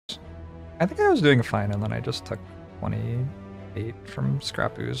I think I was doing fine, and then I just took 28 from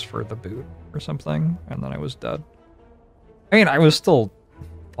Scrapooze for the boot or something, and then I was dead. I mean, I was still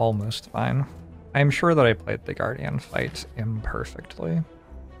almost fine. I'm sure that I played the Guardian fight imperfectly.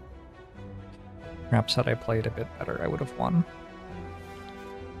 Perhaps had I played a bit better, I would have won.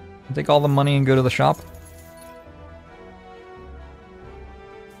 Take all the money and go to the shop.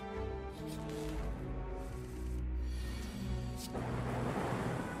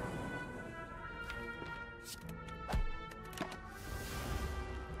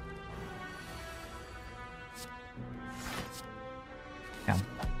 Yeah.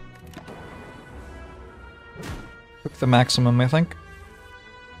 Took the maximum, I think.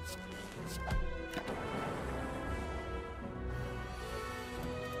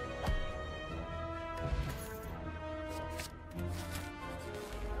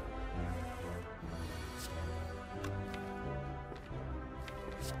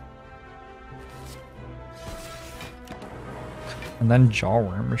 And then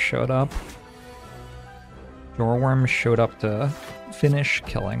Jorbs showed up. Jorbs showed up to finish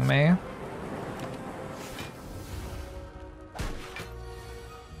killing me.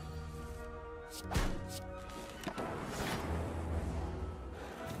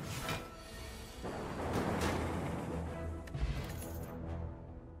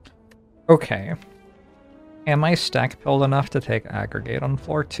 Okay. Am I stack build enough to take aggregate on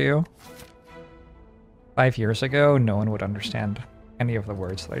floor 2? 5 years ago, no one would understand any of the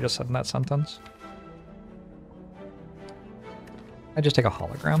words that I just said in that sentence. I just take a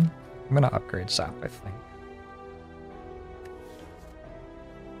hologram. I'm gonna upgrade Sap, I think.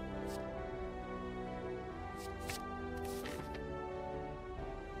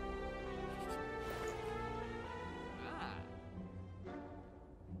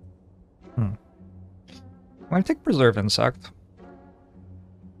 I'm gonna take Preserve Insect.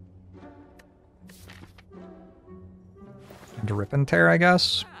 And Rip and Tear, I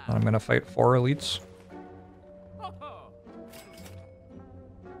guess. And I'm gonna fight 4 elites.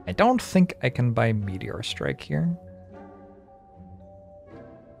 I don't think I can buy Meteor Strike here.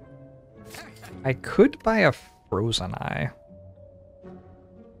 I could buy a Frozen Eye.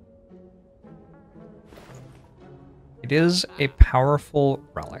 It is a powerful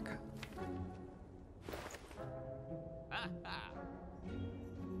relic.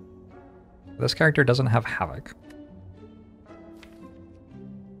 This character doesn't have Havoc.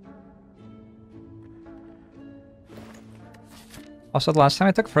 Also, the last time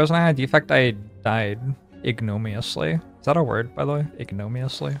I took Frozen Eye Defect, I died ignominiously. Is that a word, by the way?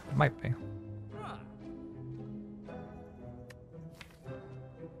 Ignominiously? It might be.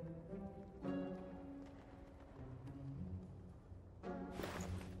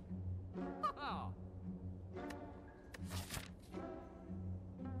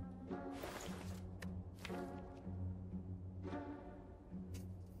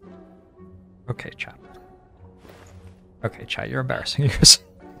 Okay, chat. Okay, chat, you're embarrassing yourself.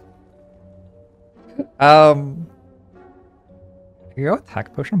 You go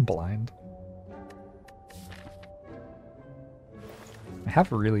attack potion blind. I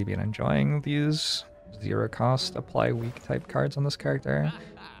have really been enjoying these 0 cost apply weak type cards on this character.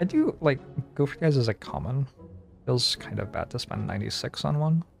 I do like go for you guys as a common. Feels kind of bad to spend 96 on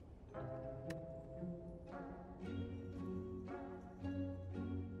one.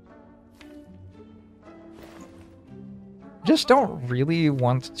 Just don't really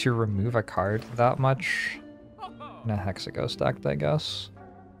want to remove a card that much in a Hexaghost deck, I guess.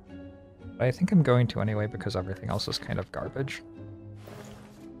 But I think I'm going to anyway because everything else is kind of garbage.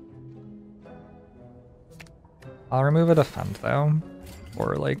 I'll remove a Defend though,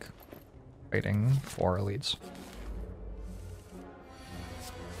 or like fighting 4 elites.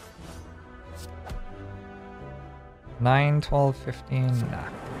 Nine, 12, 15, nah.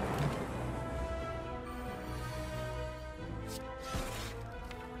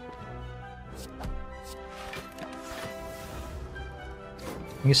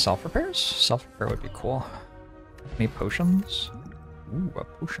 Any self-repairs? Self-repair would be cool. Any potions? Ooh, a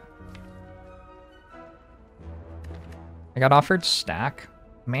potion. I got offered stack.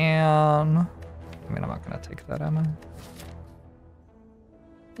 Man. I mean, I'm not gonna take that, am I?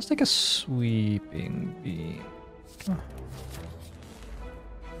 Let's take a sweeping beam. Huh.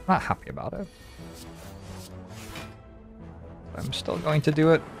 Not happy about it. I'm still going to do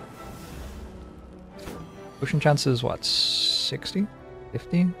it. Potion chance is what, 60?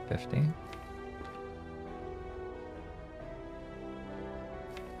 50? 50.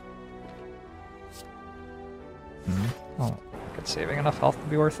 Oh, good, saving enough health to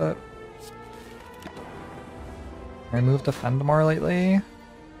be worth it. I moved Defend more lately.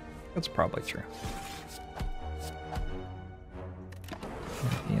 That's probably true.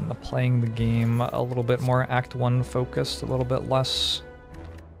 Maybe in the playing the game a little bit more Act 1 focused, a little bit less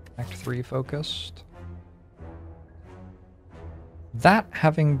Act 3 focused. That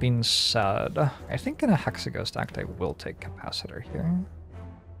having been said, I think in a Hexaghost Act I will take Capacitor here.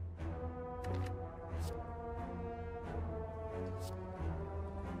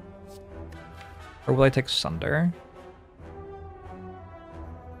 Or will I take Sunder?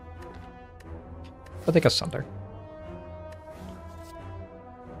 I'll take a Sunder.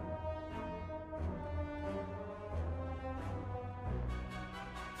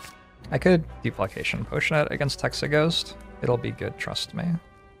 I could Deflecation Potion it against Hexaghost. It'll be good, trust me.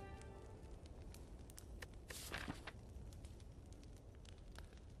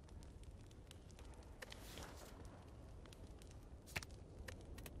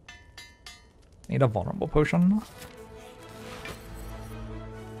 Need a Vulnerable Potion.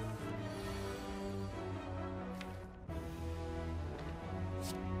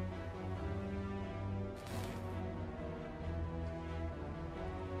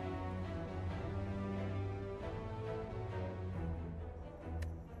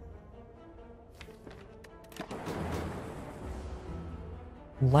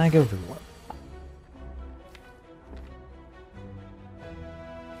 Lagavulin.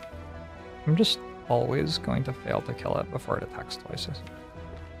 I'm just always going to fail to kill it before it attacks twice.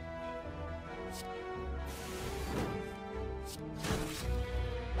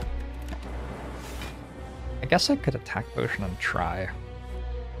 I guess I could attack Potion and try.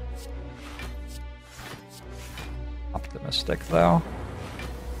 Optimistic though.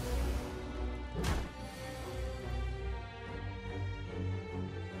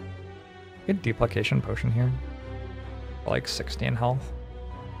 Good Deplication Potion here. Like 16 health.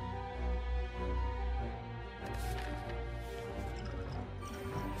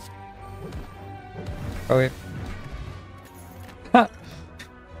 Oh wait.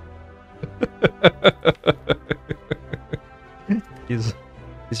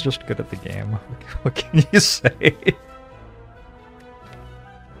 He's just good at the game. What can you say?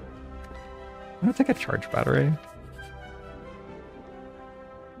 I'm gonna take a charge battery.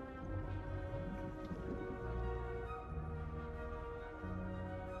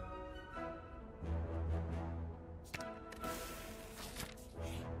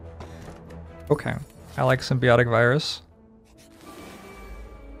 Okay, I like Symbiotic Virus.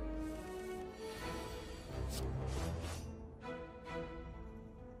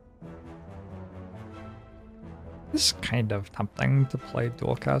 It's kind of tempting to play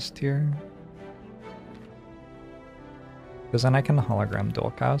dual cast here. Because then I can hologram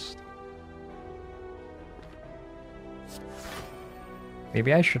dual cast.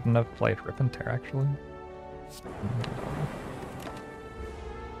 Maybe I shouldn't have played Rip and Tear actually.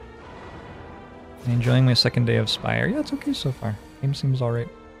 Enjoying my second day of Spire. Yeah, it's okay so far. Game seems alright.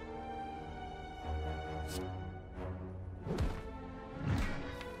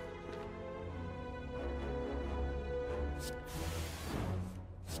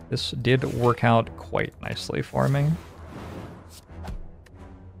 This did work out quite nicely for me.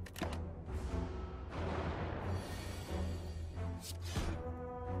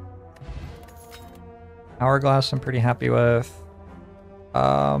 Hourglass I'm pretty happy with.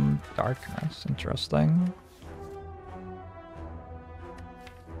 Darkness, interesting.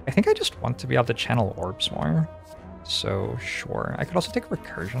 I think I just want to be able to channel orbs more. So, sure. I could also take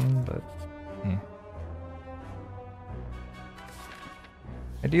Recursion, but...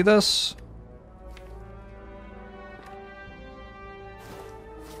 I do this.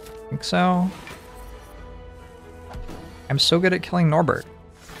 I think so. I'm so good at killing Norbert,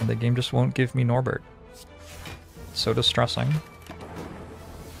 and the game just won't give me Norbert. It's so distressing.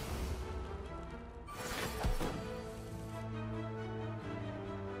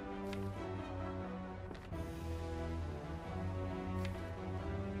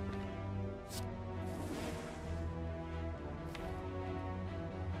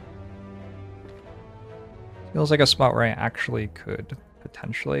 Feels like a spot where I actually could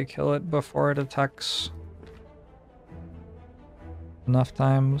potentially kill it before it attacks enough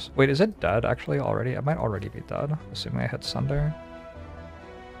times. Wait, is it dead actually already? It might already be dead, assuming I hit Sunder.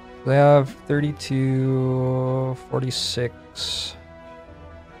 They have 32, 46,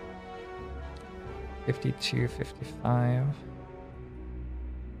 52, 55.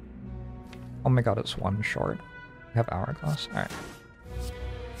 Oh my god, it's one short. I have Hourglass. Alright.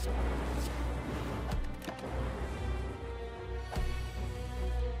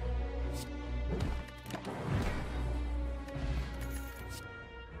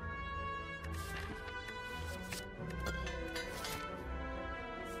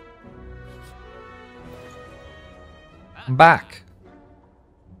 I'm back.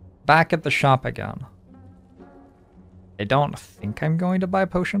 Back at the shop again. I don't think I'm going to buy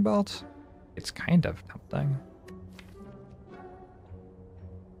potion belts. It's kind of tempting.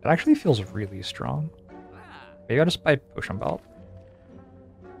 It actually feels really strong. Maybe I'll just buy potion belt.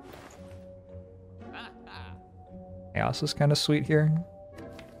 Yeah, this is kind of sweet here.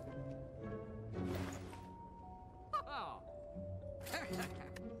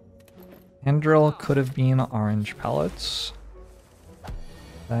 Hand drill could have been orange pellets.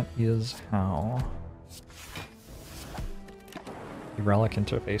 That is how the relic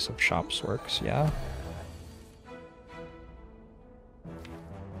interface of shops works, yeah.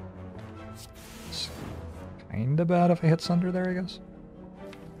 It's kinda bad if I hit Sunder there, I guess.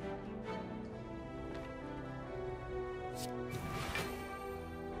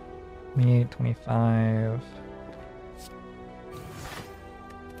 $28.25.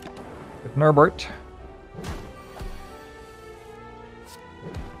 With Norbert.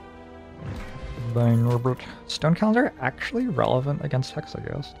 By Norbert. Stone Calendar actually relevant against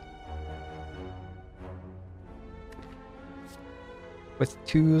Hexaghost. With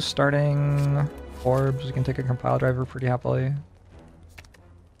 2 starting orbs, you can take a compile driver pretty happily.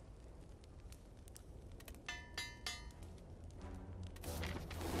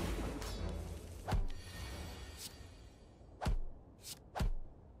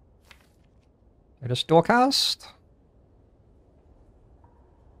 I just dual cast.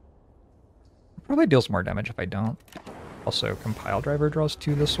 Probably deals more damage if I don't. Also, compile driver draws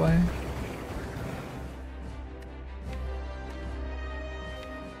 2 this way.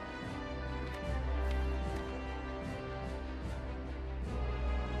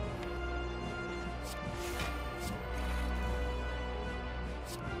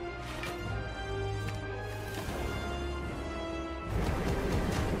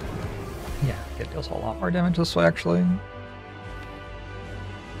 Yeah, it deals a lot more damage this way, actually.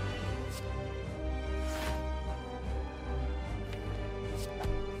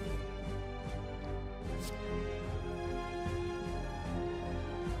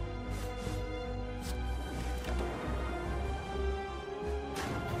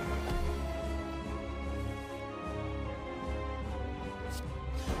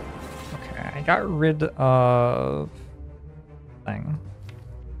 I got rid of thing.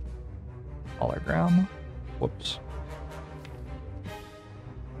 Hologram. Whoops.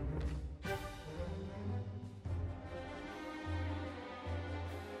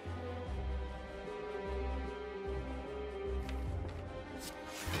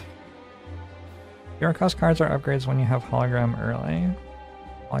 Hero cost cards are upgrades when you have hologram early.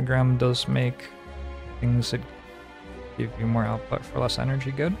 Hologram does make things that give you more output for less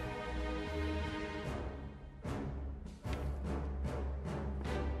energy good.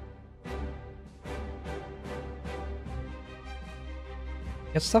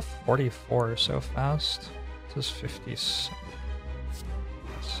 It's the 44 so fast. This is 56.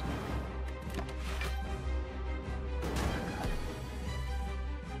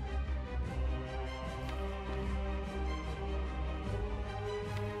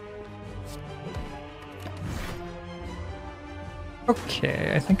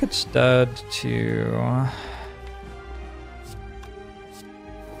 Okay, I think it's dead to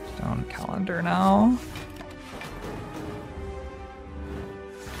Stone Calendar now.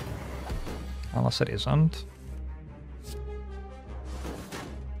 Unless it isn't.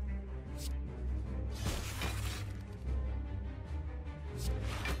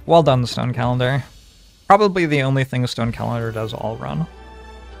 Well done, Stone Calendar. Probably the only thing Stone Calendar does all run.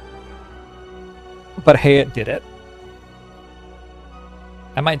 But hey, it did it.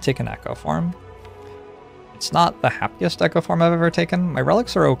 I might take an Echo form. It's not the happiest Echo form I've ever taken. My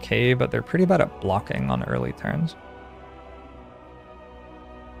relics are okay, but they're pretty bad at blocking on early turns.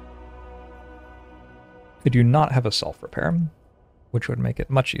 I do not have a self-repair, which would make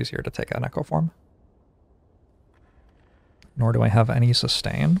it much easier to take an Echo form. Nor do I have any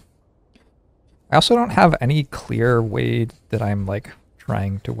sustain. I also don't have any clear way that I'm, like,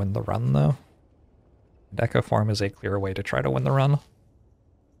 trying to win the run, though. Echo form is a clear way to try to win the run.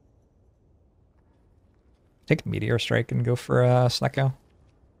 Take Meteor Strike and go for Snecko. I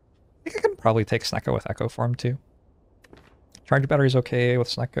think I can probably take Snecko with Echo form, too. Charge battery's okay with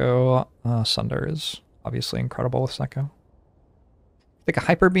Snecko. Sunder is obviously incredible with Snecko. Take a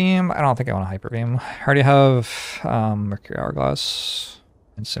Hyper Beam. I don't think I want a Hyper Beam. I already have Mercury Hourglass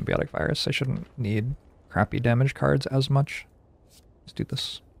and Symbiotic Virus. I shouldn't need crappy damage cards as much. Let's do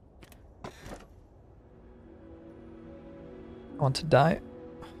this. I want to die.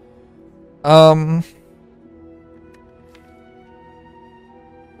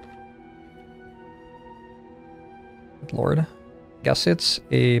 Good lord. Guess it's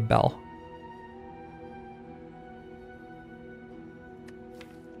a bell.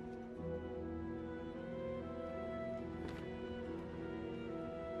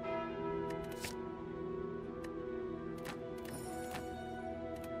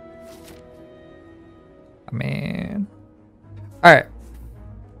 I mean... Alright.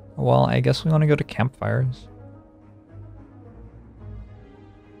 Well, I guess we want to go to campfires.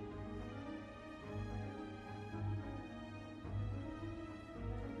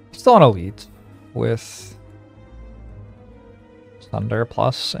 Still on elite with Thunder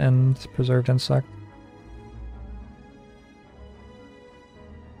Plus and Preserved Insect.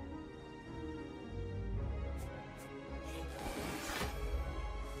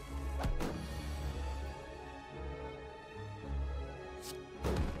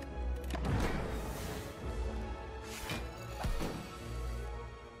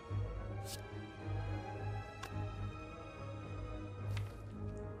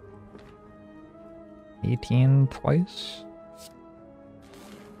 Twice.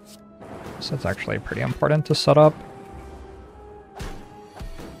 So that's actually pretty important to set up.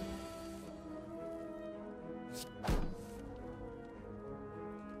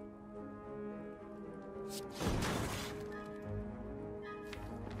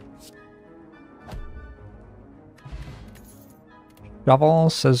 Shovel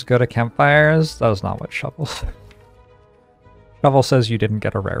says go to campfires. That is not what Shovel says. Shovel says you didn't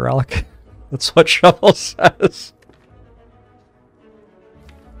get a rare relic. That's what Shovel says.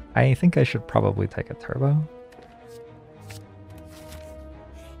 I think I should probably take a turbo.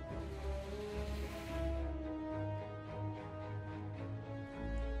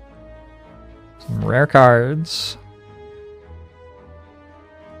 Some rare cards.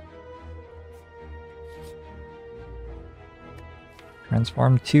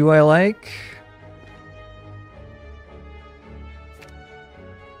 Transform 2 I like.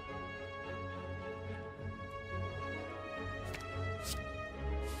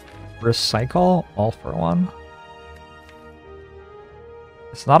 Recycle, all for one.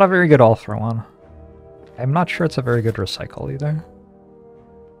 It's not a very good all for one. I'm not sure it's a very good recycle either.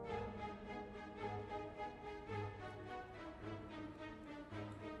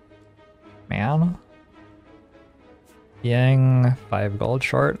 Man. Being 5 gold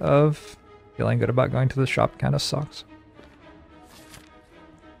short of feeling good about going to the shop kind of sucks.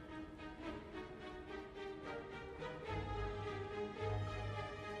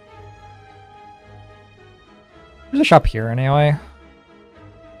 There's a shop here anyway.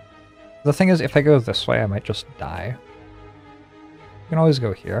 The thing is, if I go this way, I might just die. You can always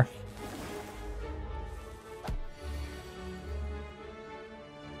go here.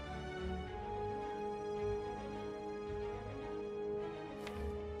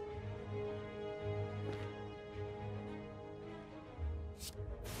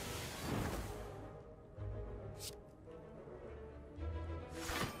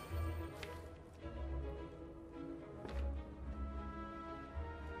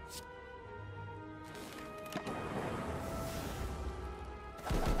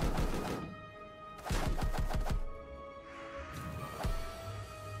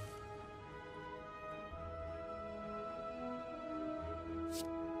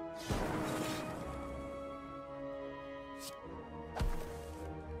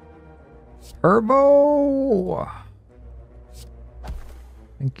 Turbo!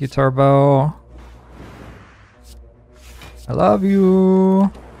 Thank you, Turbo. I love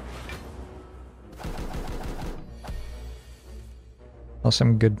you. That's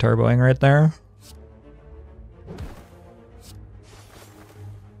some good turboing right there.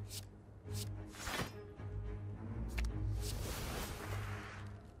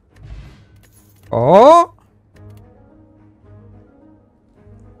 Oh!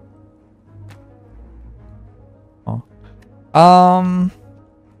 I'm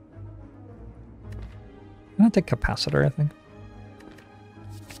gonna take capacitor, I think.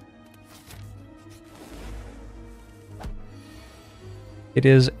 It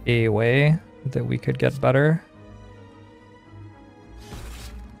is a way that we could get better.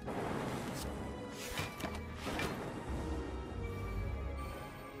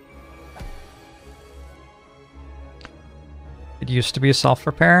 It used to be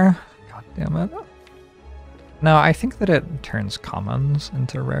self-repair. God damn it. No, I think that it turns commons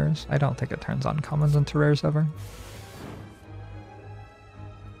into rares. I don't think it turns uncommons into rares ever.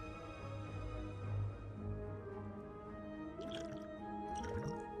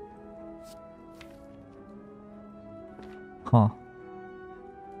 Huh.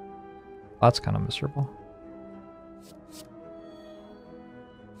 That's kind of miserable.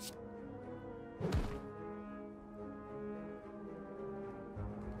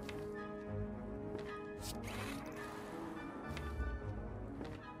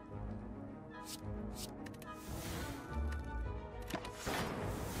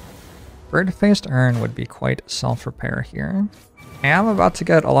 Bird-faced urn would be quite self-repair here. I am about to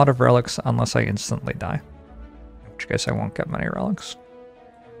get a lot of relics unless I instantly die. In which case I won't get many relics.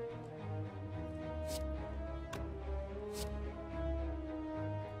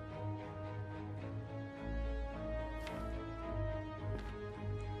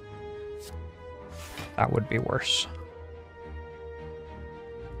 That would be worse.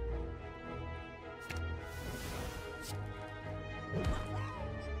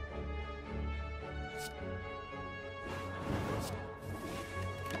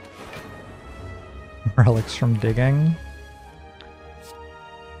 Relics from digging.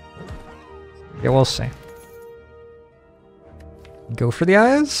 Yeah, we'll see. Go for the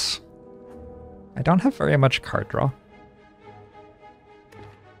eyes? I don't have very much card draw.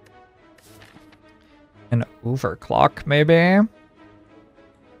 An overclock, maybe?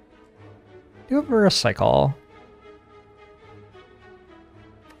 Do have a recycle.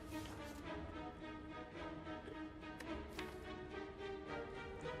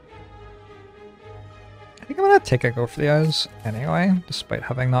 I think I'm gonna take a go for the eyes anyway, despite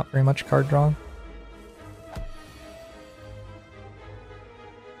having not very much card draw.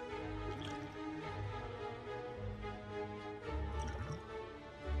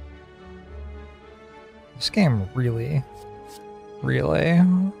 This game really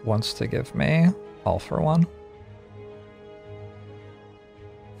wants to give me all for one.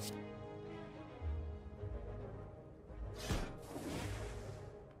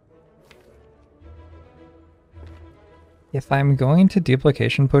 If I'm going to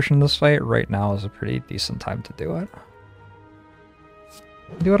duplication push in this fight, right now is a pretty decent time to do it.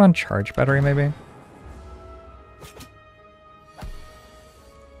 Do it on charge battery, maybe?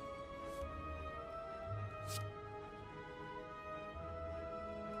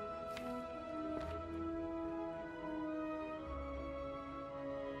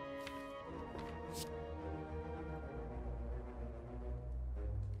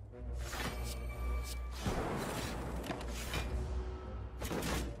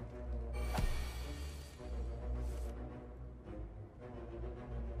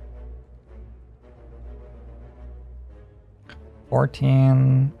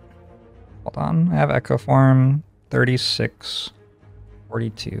 Hold on, I have Echo Form, 36,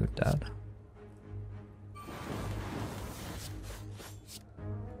 42 dead.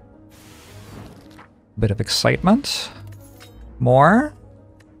 Bit of excitement. More?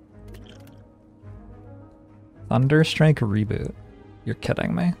 Thunderstrike reboot. You're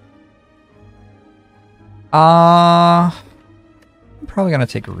kidding me. I'm probably gonna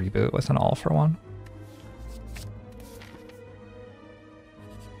take a reboot with an all for one.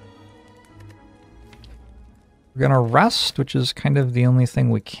 We're gonna rest, which is kind of the only thing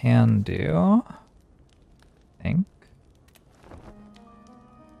we can do. I think.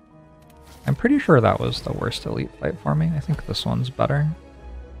 I'm pretty sure that was the worst elite fight for me. I think this one's better.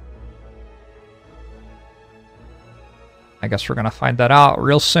 I guess we're gonna find that out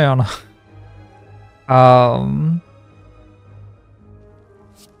real soon.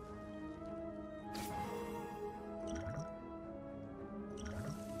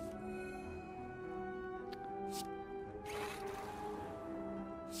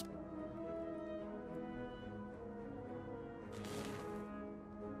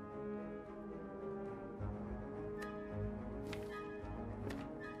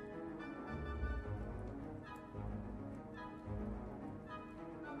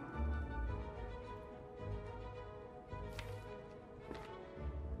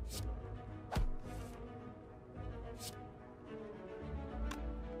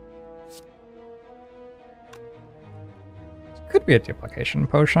 Could be a duplication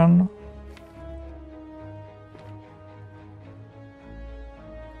potion.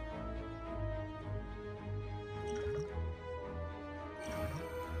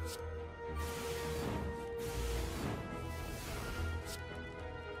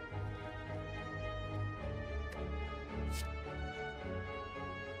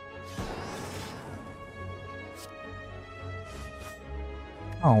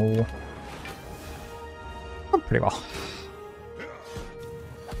 Oh. Oh, pretty well.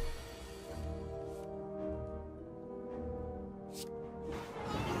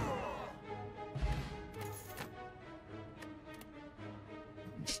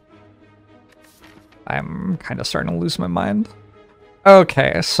 I'm kind of starting to lose my mind.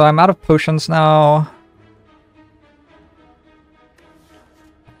 Okay, so I'm out of potions now.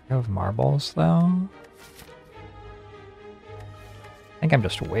 I have marbles, though. I think I'm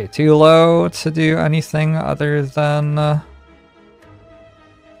just way too low to do anything other than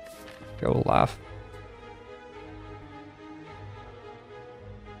go left.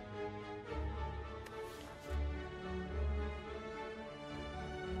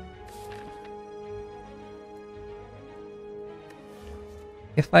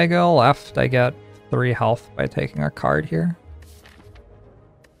 If I go left, I get 3 health by taking a card here.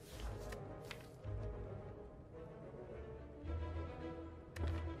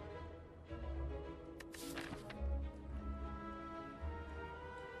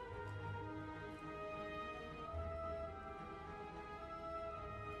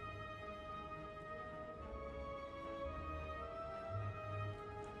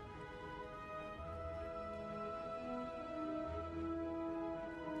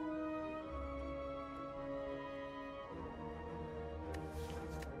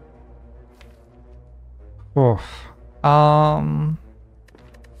 Oof. I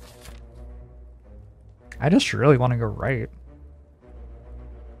just really want to go right.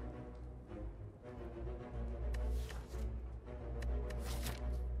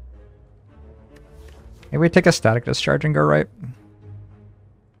 Maybe we take a static discharge and go right.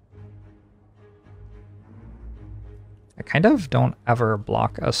 I kind of don't ever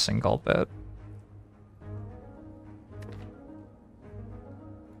block a single bit.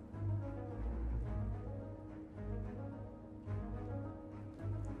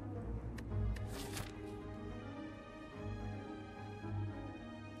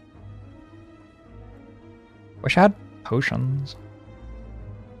 Wish I had potions,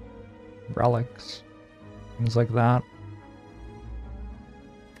 relics, things like that.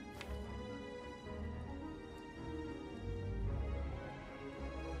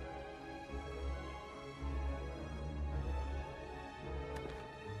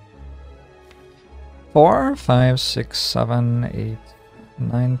 Four, 5, 6, 7, 8,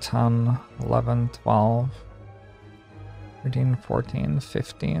 9, 10, 11, 12. 13, 14,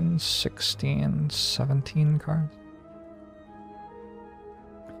 15, 16, 17 cards.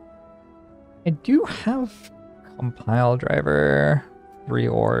 I do have Compile Driver, 3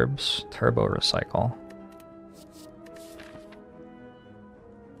 Orbs, Turbo Recycle.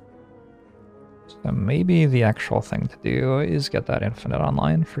 So maybe the actual thing to do is get that Infinite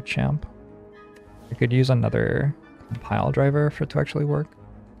online for Champ. I could use another Compile Driver for it to actually work.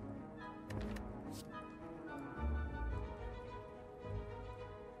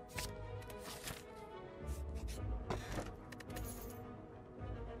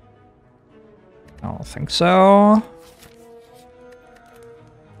 I don't think so.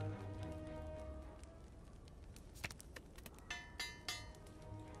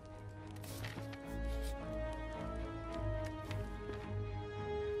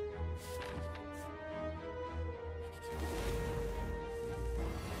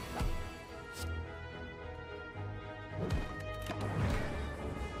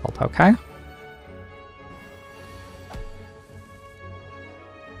 Felt okay.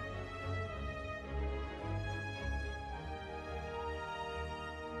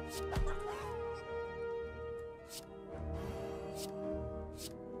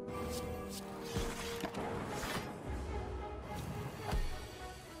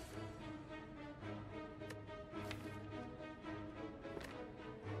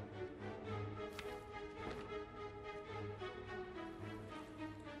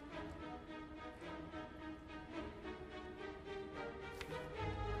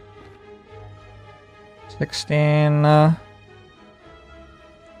 Sixteen.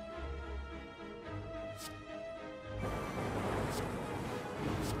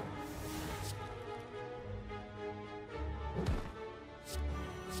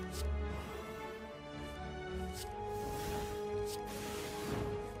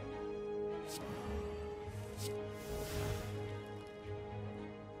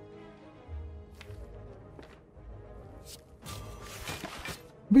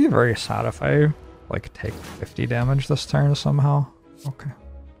 Be very sad if I like take 50 damage this turn somehow. Okay.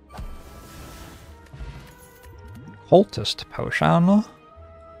 Cultist Potion.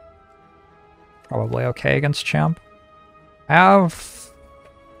 Probably okay against Champ. I have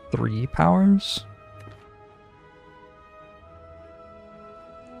 3 powers.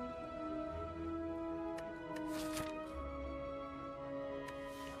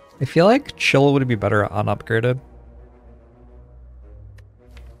 I feel like Chill would be better unupgraded.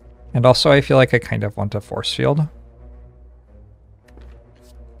 And also I feel like I kind of want a Force Field.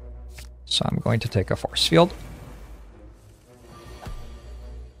 So I'm going to take a Force Field.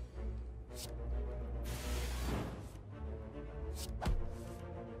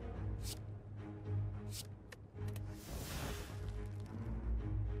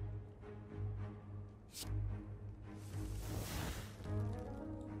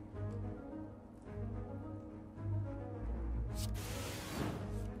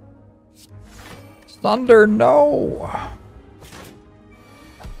 Thunder, no!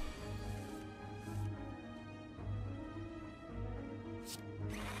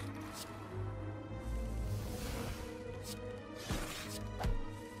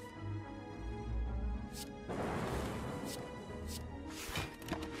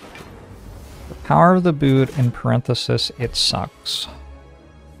 Power of the boot, in parenthesis, it sucks.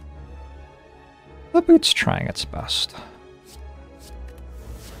 The boot's trying its best.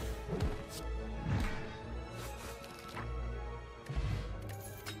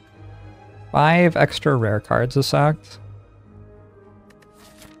 Five extra rare cards this act.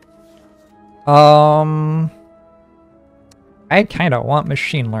 I kind of want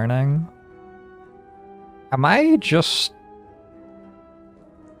machine learning. Am I just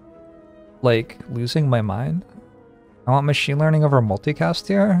like losing my mind? I want machine learning over multicast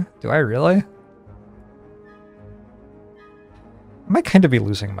here? Do I really? I might kind of be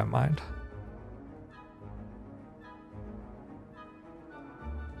losing my mind.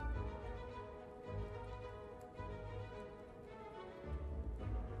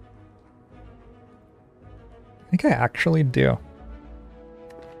 I think I actually do.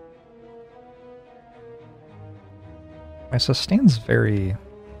 My sustain's very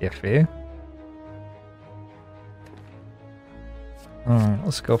iffy. Alright,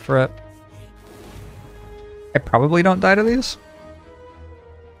 let's go for it. I probably don't die to these.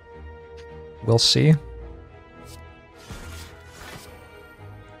 We'll see.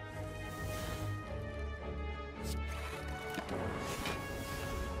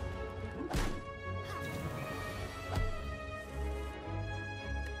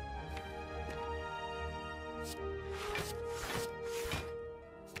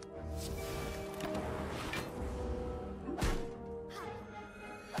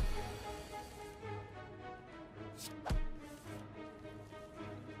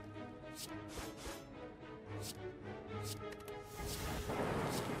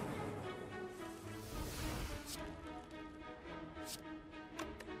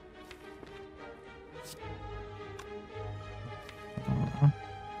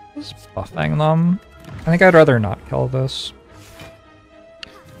 Just buffing them. I think I'd rather not kill this.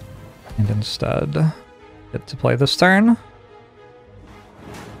 And instead, get to play this turn.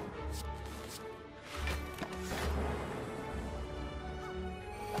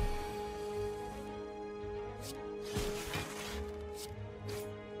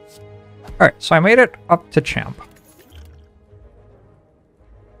 Alright, so I made it up to champ.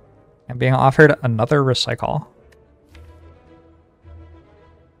 I'm being offered another recycle.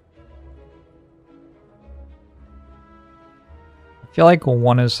 I feel like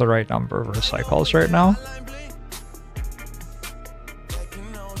 1 is the right number of recycles right now.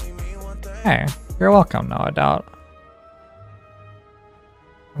 Hey, you're welcome, no doubt.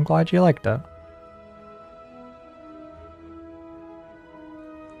 I'm glad you liked it.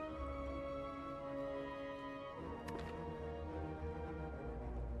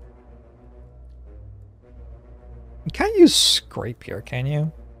 You can't use scrape here, can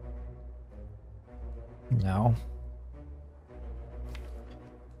you? No.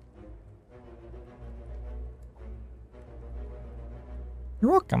 You're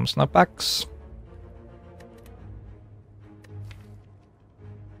welcome, Snapbacks.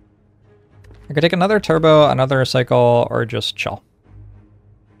 I could take another turbo, another cycle, or just chill.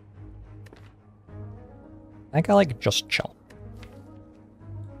 I think I like just chill.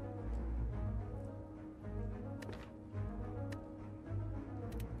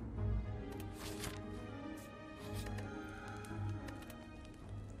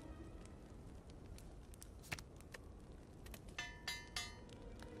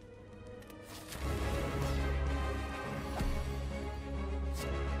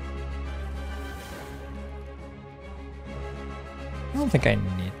 I don't think I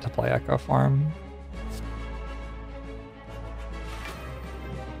need to play Echo Farm.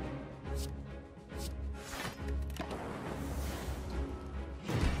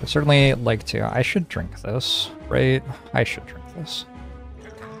 I'd certainly like to. I should drink this, right? I should drink this.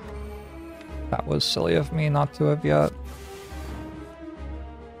 That was silly of me not to have yet.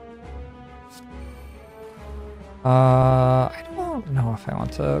 I don't know if I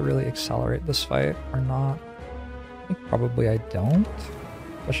want to really accelerate this fight or not. I think probably I don't.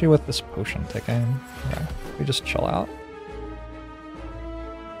 Especially with this potion ticking. Yeah, we just chill out.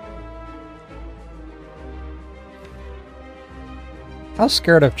 How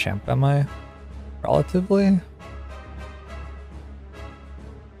scared of champ am I? Relatively?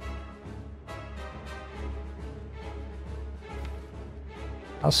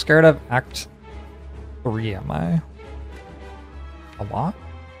 How scared of Act 3 am I? A lot?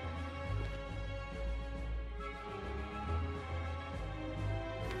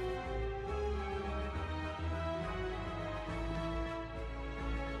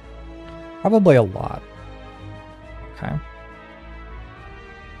 Probably a lot. Okay.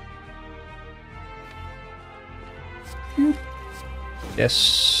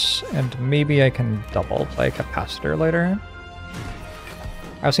 this, and maybe I can double play Capacitor later.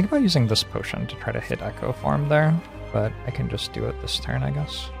 I was thinking about using this potion to try to hit Echo Form there, but I can just do it this turn, I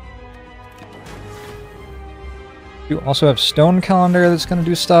guess. You also have Stone Calendar that's going to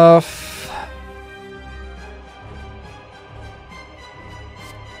do stuff.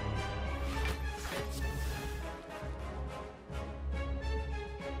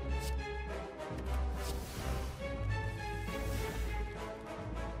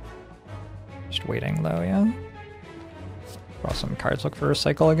 Just waiting though, yeah. Draw some cards, look for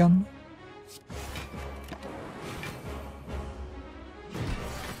Recycle again.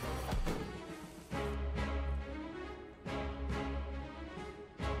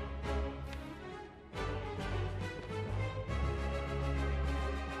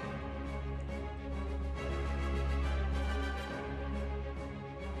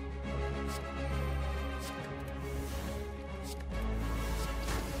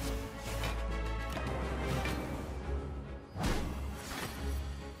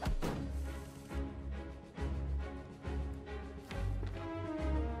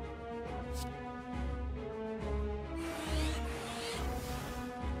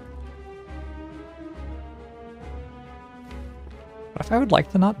 What if I would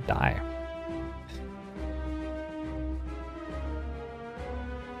like to not die?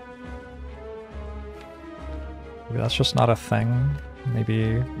 Maybe that's just not a thing.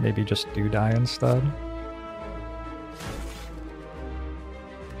 Maybe just do die instead.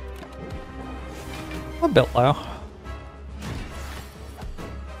 A bit low.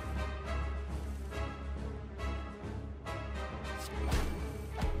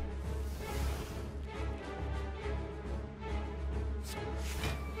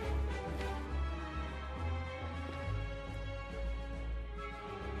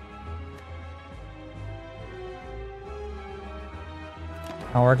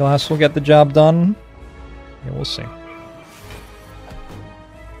 Hourglass will get the job done. Yeah, we'll see.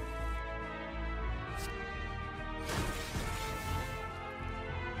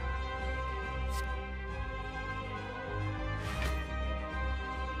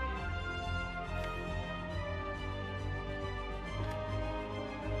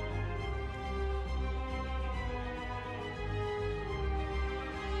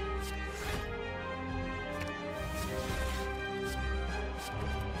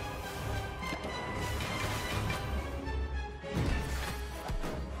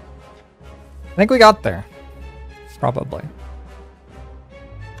 I think we got there. Probably.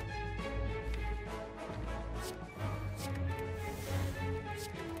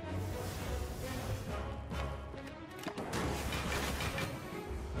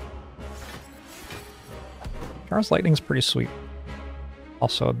 Charles Lightning's pretty sweet.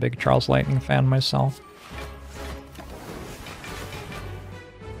 Also a big Charles Lightning fan myself.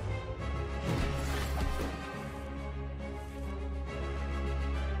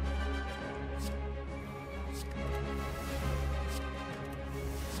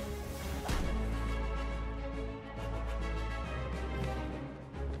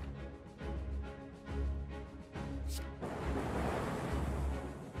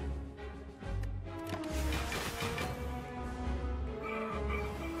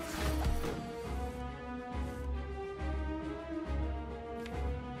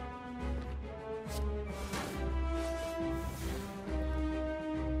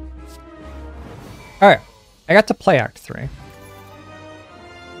 Alright, I got to play Act 3.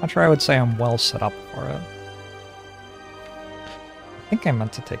 Not sure I would say I'm well set up for it. I think I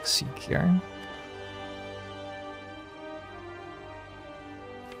meant to take Seek here.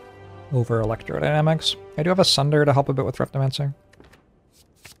 Over Electrodynamics. I do have a Sunder to help a bit with Reptomancer.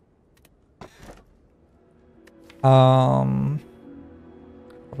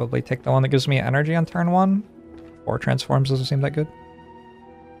 Probably take the one that gives me energy on turn 1. 4 transforms doesn't seem that good.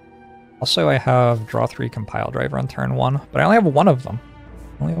 Also, I have draw 3 Compile Driver on turn 1, but I only have one of them.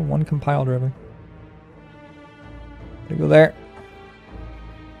 I only have one Compile Driver. Gotta go there.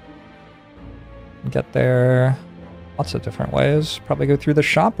 Get there lots of different ways. Probably go through the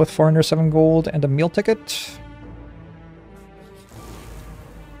shop with 407 gold and a meal ticket.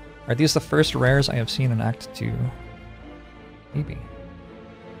 Are these the first rares I have seen in Act 2? Maybe.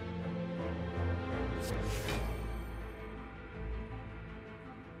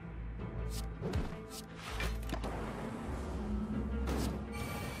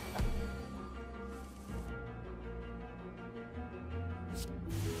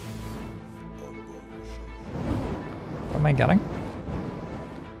 What am I getting?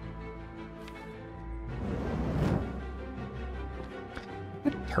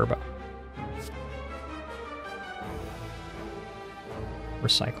 Turbo.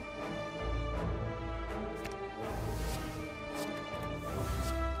 recycle.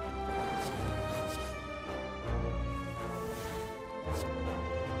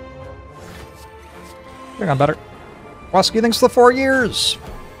 They're gone better. Wasky, thanks for the 4 years!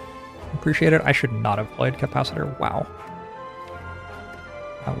 Appreciate it. I should not have played Capacitor. Wow.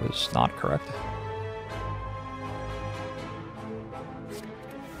 That was not correct.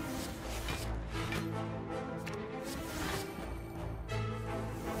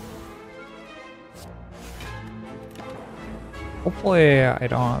 Hopefully I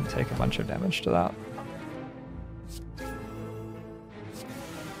don't take a bunch of damage to that.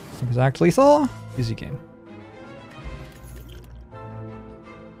 Exact lethal. Easy game.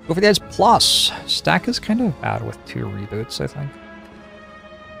 Go for the Eyes Plus. Stack is kind of bad with 2 reboots, I think. Go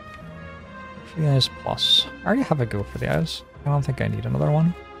for the Eyes Plus. I already have a Go for the Eyes. I don't think I need another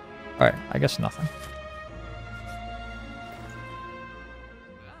one. Alright, I guess nothing.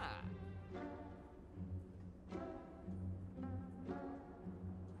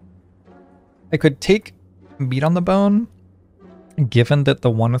 I could take Meat on the Bone, given that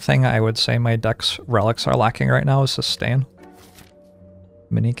the one thing I would say my deck's relics are lacking right now is Sustain.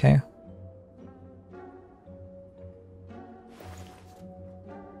 Mini K.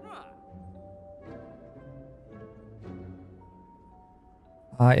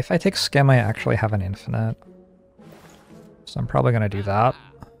 If I take Skim, I actually have an infinite. So I'm probably going to do that.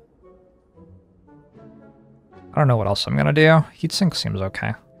 I don't know what else I'm going to do. Heatsink seems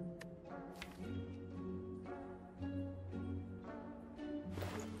okay.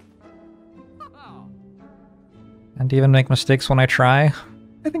 And even make mistakes when I try?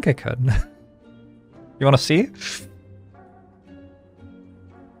 I think I could. You want to see?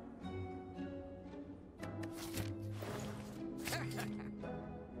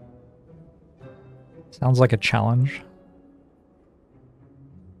 Sounds like a challenge.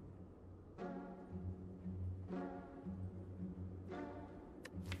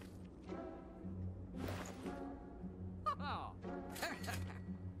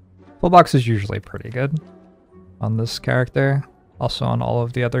 Full box is usually pretty good on this character, also on all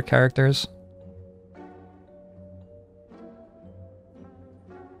of the other characters.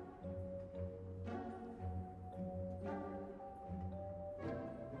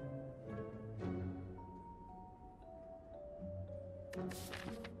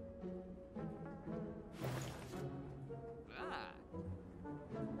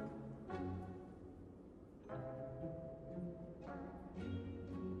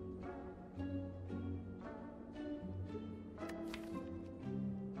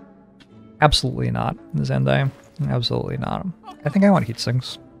 Absolutely not, Zendai. Absolutely not. I think I want heat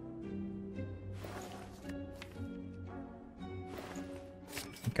sinks. I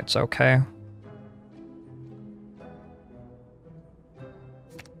think it's okay.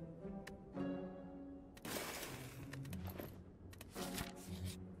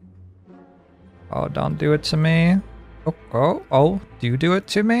 Oh, don't do it to me. Oh, do it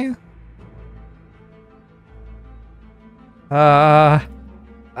to me?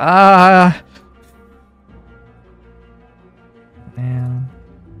 Man.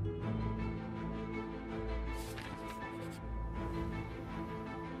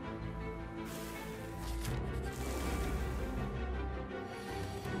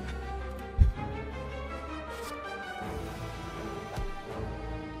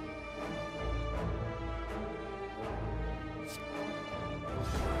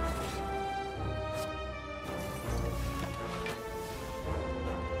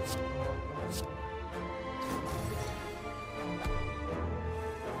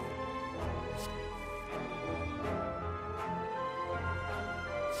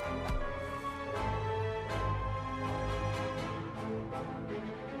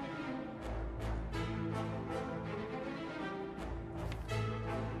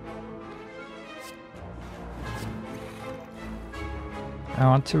 I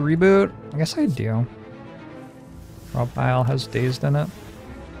want to reboot? I guess I do. Rob Pile has Dazed in it.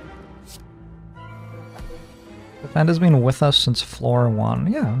 Defend has been with us since floor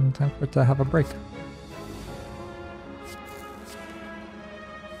 1. Yeah, time for it to have a break.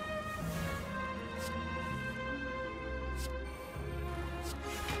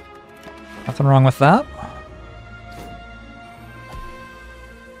 Nothing wrong with that.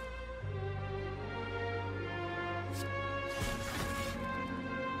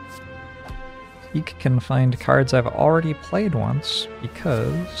 Eek can find cards I've already played once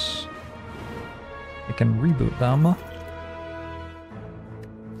because I can reboot them.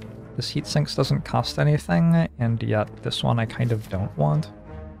 This heatsinks doesn't cost anything, and yet this one I kind of don't want.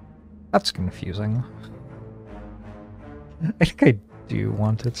 That's confusing. I think I do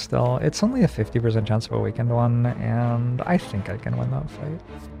want it still. It's only a 50% chance of a weakened one, and I think I can win that fight.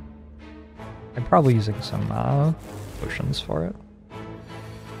 I'm probably using some potions for it.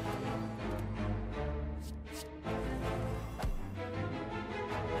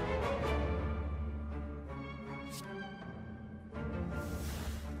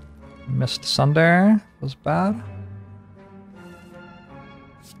 Missed Sunder was bad.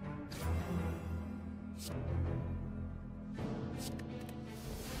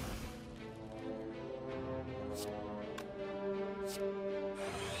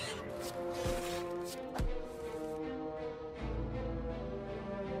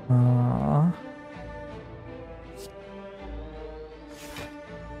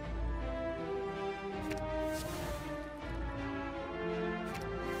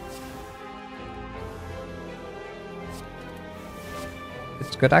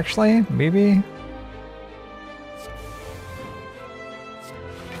 It's good actually, maybe.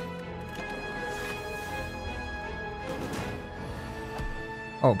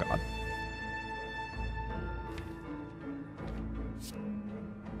 Oh god.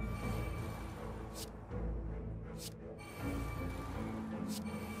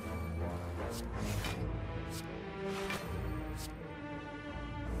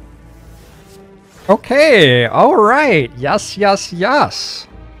 Okay, all right. Yes, yes, yes.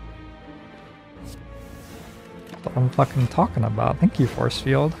 That's what I'm fucking talking about. Thank you, Force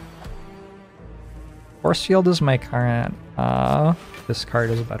Field. Force Field is my current. This card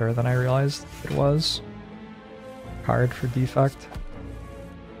is better than I realized it was. Card for Defect.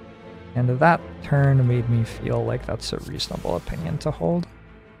 And that turn made me feel like that's a reasonable opinion to hold.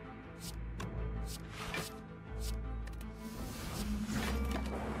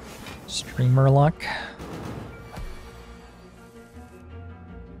 Streamer luck.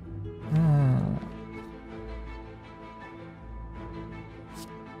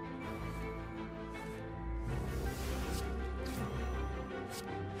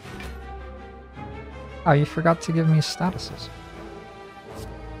 Oh, you forgot to give me statuses.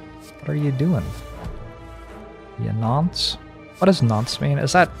 What are you doing? You nonce? What does nonce mean?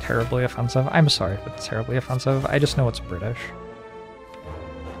 Is that terribly offensive? I'm sorry if it's terribly offensive. I just know it's British.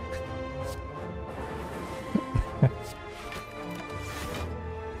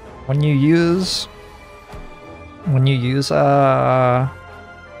 When you use what do you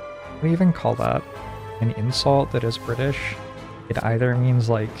even call that? An insult that is British? It either means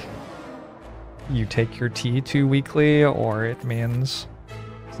like you take your tea too weakly, or it means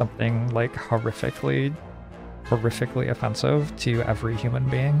something like horrifically offensive to every human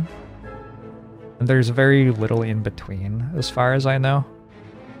being. And there's very little in between, as far as I know.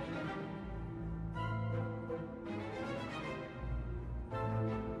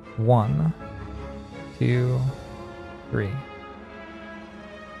 One, two, three.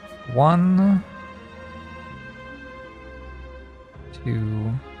 1,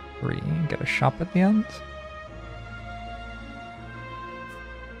 2, 3. Get a shop at the end.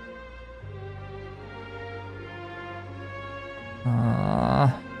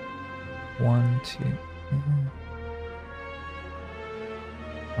 One, two.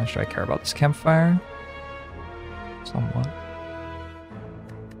 How much do I care about this campfire? Somewhat.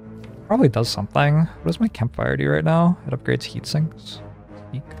 Probably does something. What does my campfire do right now? It upgrades heat sinks.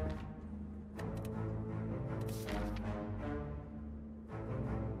 Speak.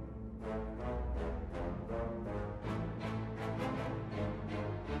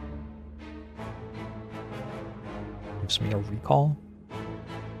 Gives me a recall.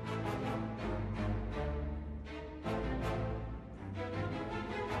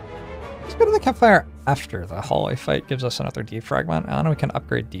 Let's go to the campfire after the hallway fight gives us another defragment, and then we can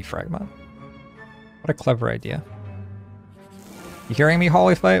upgrade defragment. What a clever idea. You hearing me,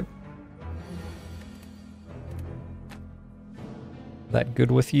 hallway fight? That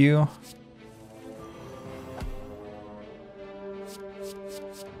good with you?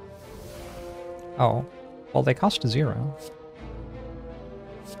 Oh, well, they cost 0.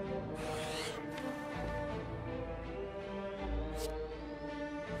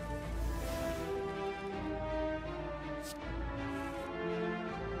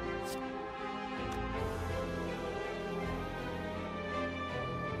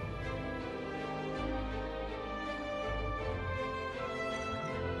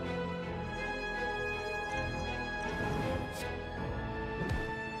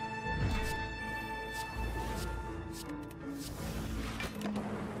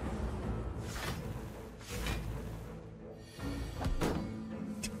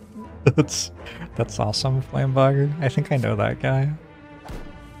 That's awesome, Flamebugger. I think I know that guy.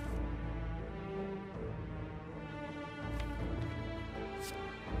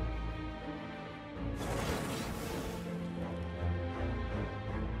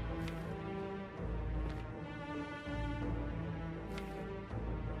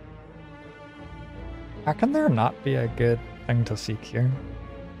 How can there not be a good thing to seek here?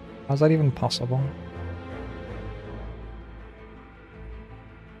 How's that even possible?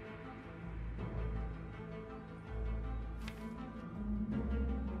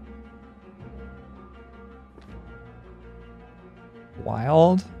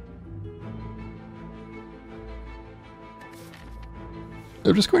 Wild?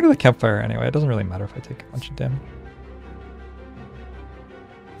 I'm just going to the campfire anyway. It doesn't really matter if I take a bunch of damage.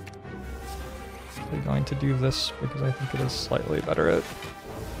 I'm going to do this because I think it is slightly better at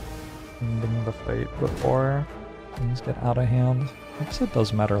ending the fight before things get out of hand. I guess it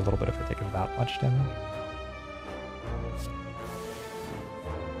does matter a little bit if I take that much damage.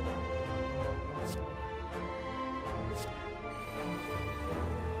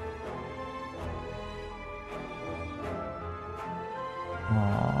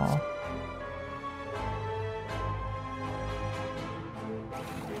 Aww.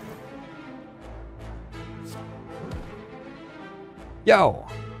 Yo!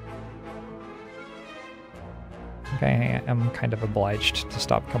 Okay, I am kind of obliged to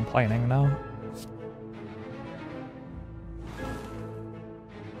stop complaining now.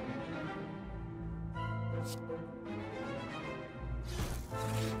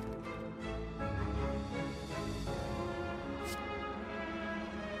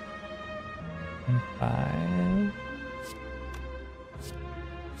 Five.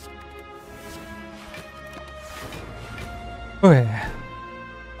 Okay.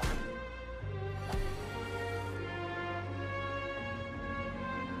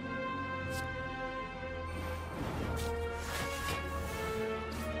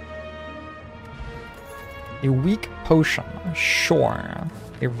 A weak potion, sure.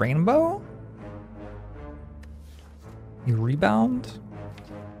 A rainbow? A rebound?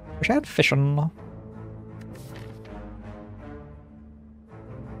 Wish I had fission.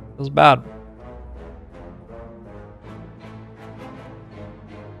 Feels bad.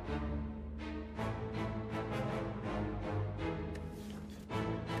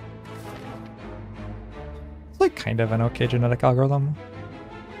 It's like kind of an okay genetic algorithm.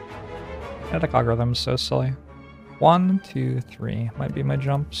 Genetic algorithm's so silly. 1, 2, 3 might be my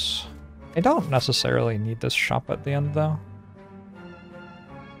jumps. I don't necessarily need this shop at the end though.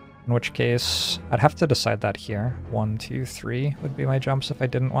 In which case, I'd have to decide that here. 1, 2, 3 would be my jumps if I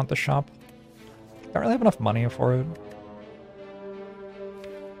didn't want the shop. Don't really have enough money for it.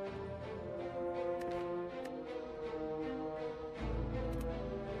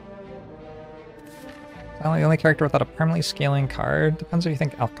 I'm the only character without a permanently scaling card. Depends if you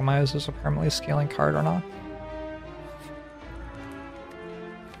think Alchemize is a permanently scaling card or not.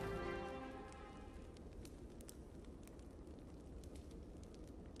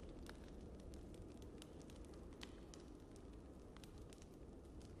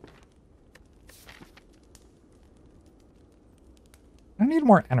 I need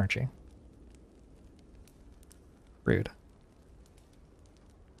more energy. Rude.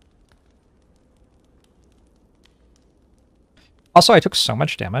 Also, I took so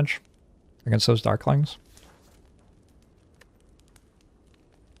much damage against those Darklings.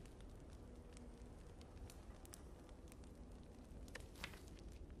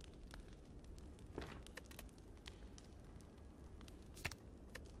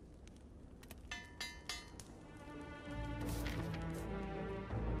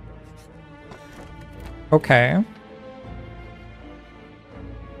 Okay.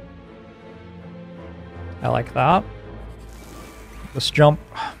 I like that. Let's jump.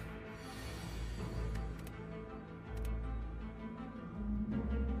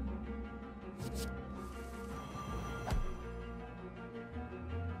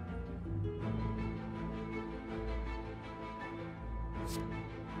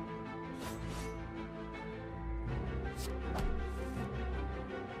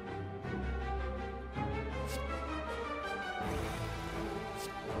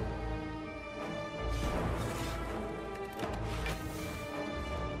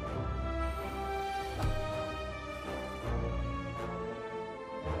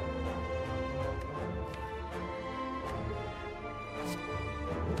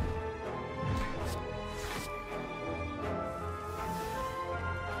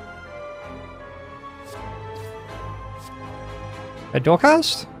 A dual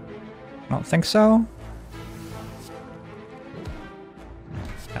cast? I don't think so.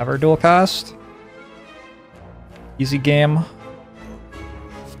 Ever dual cast? Easy game.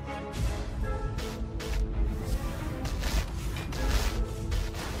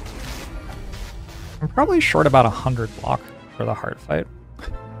 I'm probably short about 100 block for the hard fight.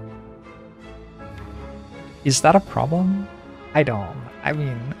 Is that a problem? I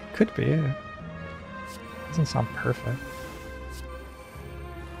mean, it could be. Doesn't sound perfect.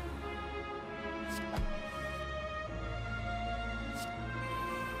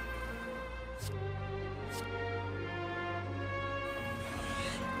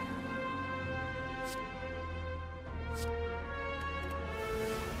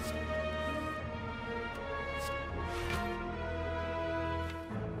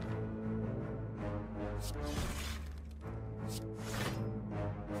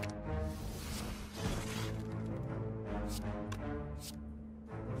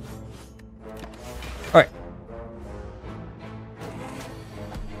 Alright.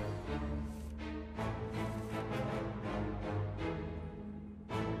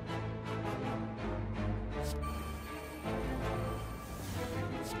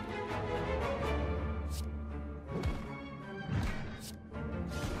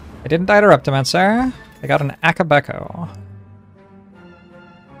 I didn't die to Reptimancer. I got an Akabeko.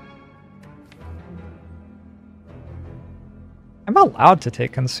 I'm allowed to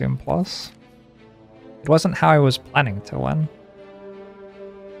take Consume Plus. It wasn't how I was planning to win.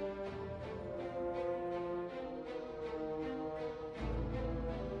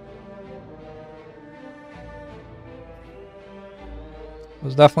 It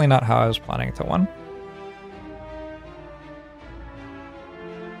was definitely not how I was planning to win.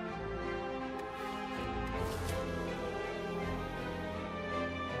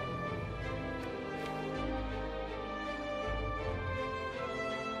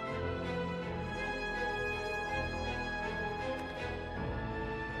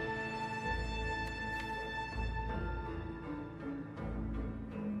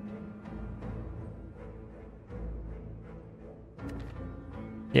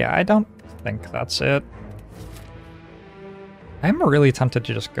 Yeah, I don't think that's it. I'm really tempted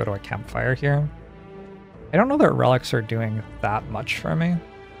to just go to a campfire here. I don't know that relics are doing that much for me.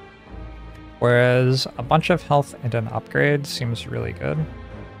 Whereas a bunch of health and an upgrade seems really good.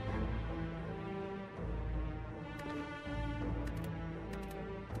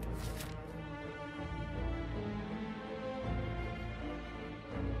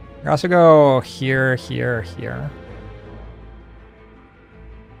 I also go here, here, here.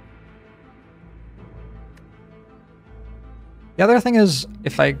 The other thing is,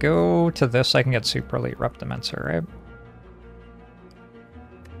 if I go to this, I can get Super Elite Reptimancer, right?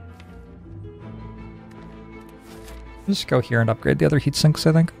 Just go here and upgrade the other heat sinks,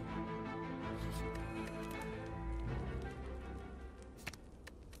 I think.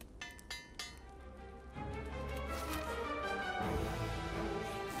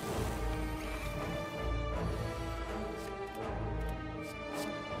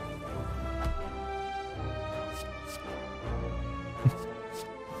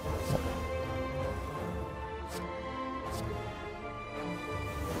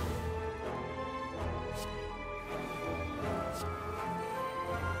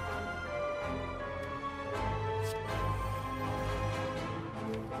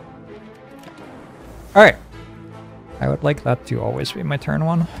 Alright. I would like that to always be my turn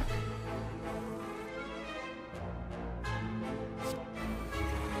one.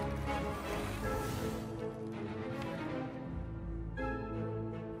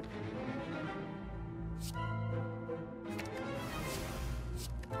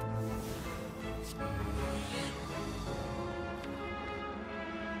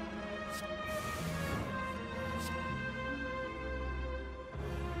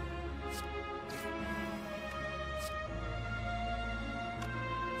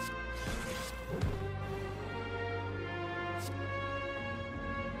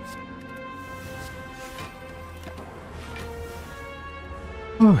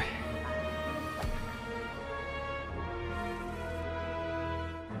 Oh.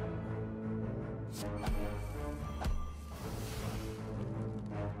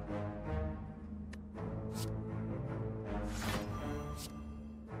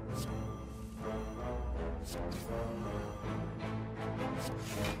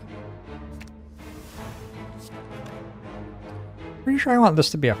 Pretty sure I want this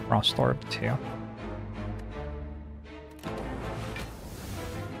to be a Frost Orb too.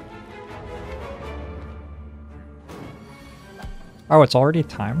 Oh, it's already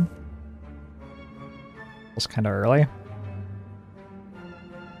time? It's kind of early.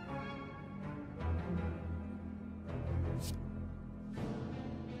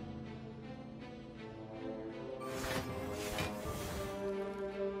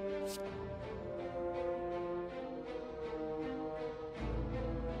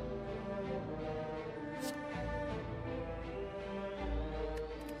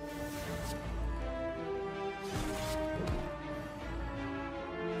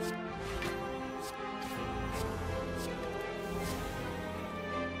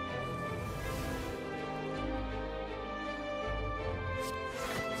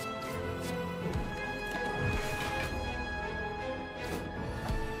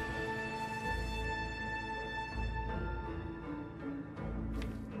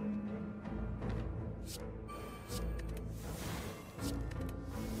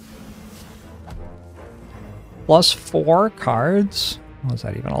 Plus 4 cards? Was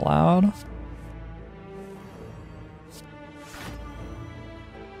that even allowed?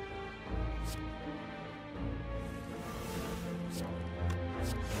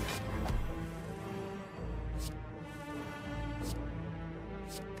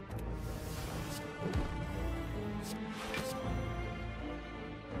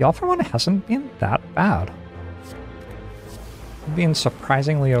 The All for One hasn't been that bad. It's been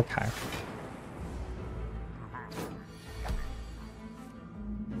surprisingly okay.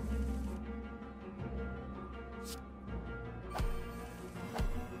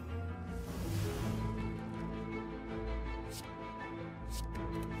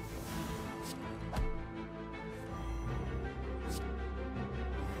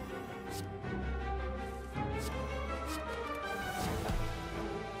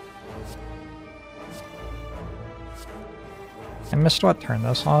 I missed what turn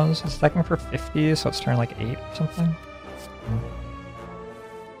this was. It's attacking for 50, so it's turn like 8 or something.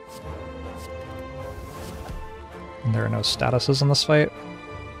 And there are no statuses in this fight.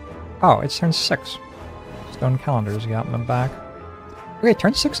 Oh, it's turn 6. Stone calendars got me back. Okay,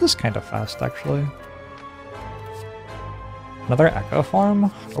 turn 6 is kind of fast, actually. Another Echo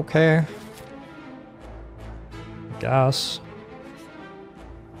Form? Okay. I guess.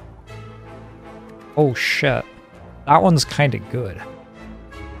 Oh shit. That one's kind of good.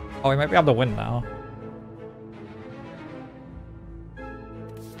 Oh, we might be able to win now.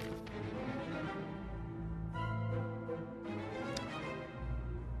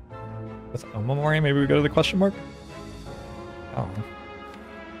 With Omamori, maybe we go to the question mark? Oh.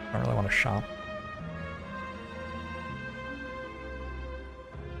 I don't really want to shop.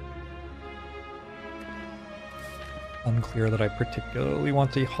 Unclear that I particularly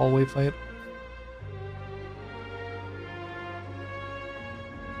want a hallway fight.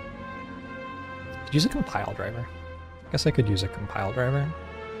 Use a compile driver. I guess I could use a compile driver.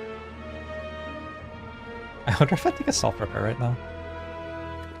 I wonder if I take a self-repair right now.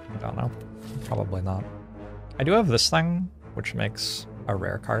 I don't know. Probably not. I do have this thing, which makes a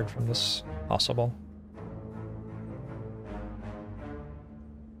rare card from this possible.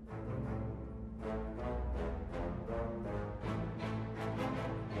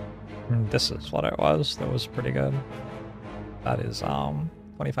 And this is what it was. That was pretty good. That is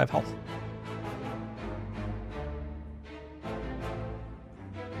 25 health.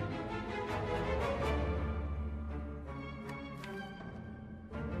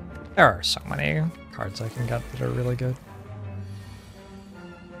 There are so many cards I can get that are really good.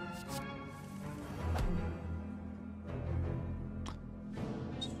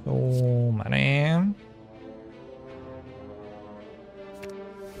 So many.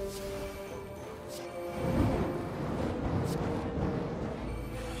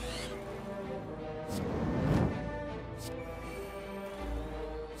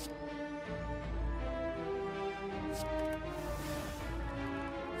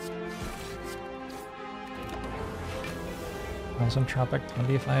 Tropic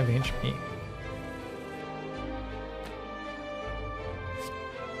 25 HP.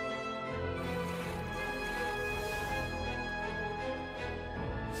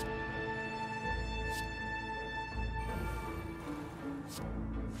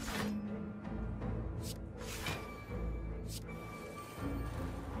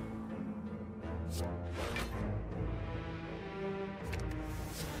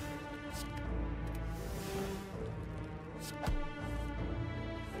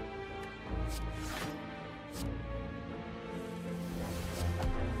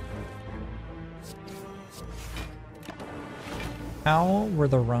 How were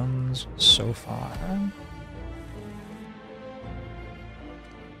the runs so far?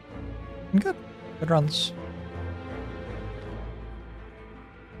 Good. Good runs.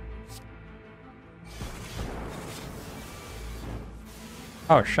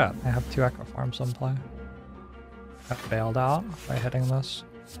 Oh shit, I have 2 Echo Farms in play. Got bailed out by hitting this.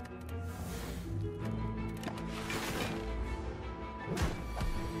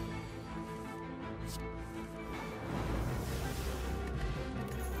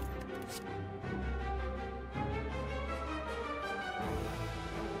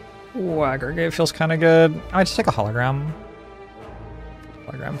 Ooh, aggregate feels kind of good. I just take a hologram.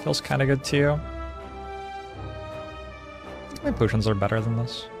 Hologram feels kind of good too. I think my potions are better than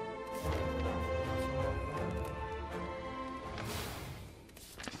this.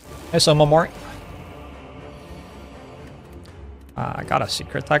 Hey, so Momori. I got a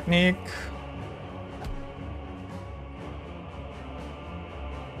secret technique.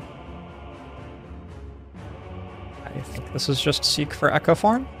 I think this is just seek for Echo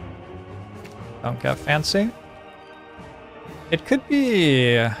Form. Don't get fancy. It could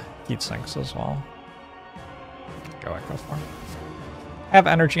be heat sinks as well. Go Echo Form. I have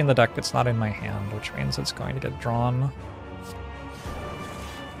energy in the deck, it's not in my hand, which means it's going to get drawn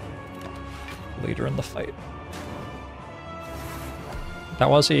later in the fight. That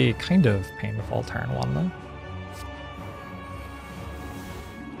was a kind of painful turn one, though.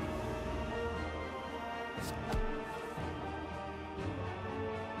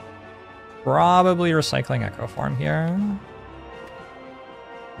 Probably recycling Echo Form here.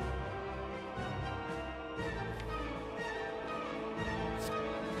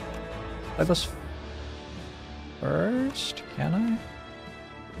 Play this first, can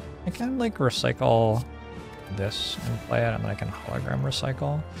I? I can like recycle this and play it, and then I can hologram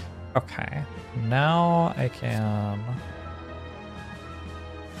recycle. Okay, now I can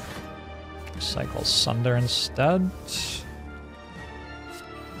recycle Sunder instead.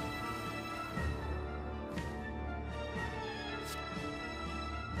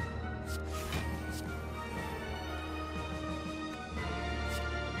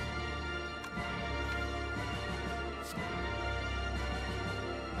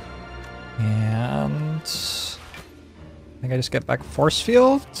 And I think I just get back Force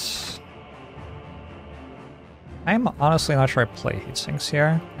Field. I'm honestly not sure I play Heat Sinks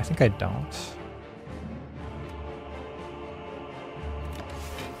here. I think I don't.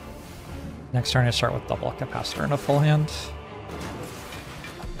 Next turn I start with double capacitor in a full hand.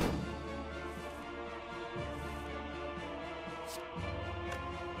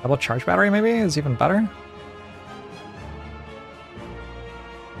 Double charge battery maybe is even better.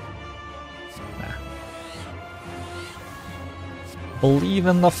 Believe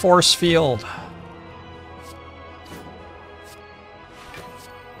in the force field.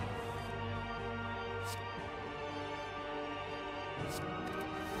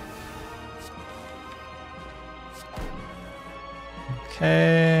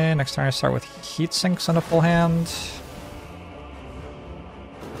 Okay, next turn I start with heat sinks in a full hand.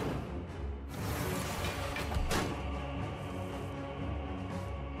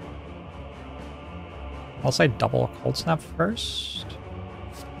 I'll say double cold snap first.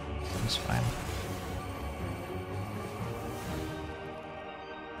 That's fine.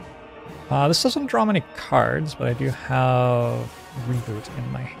 This doesn't draw many cards, but I do have Reboot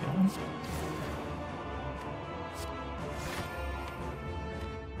in my hand.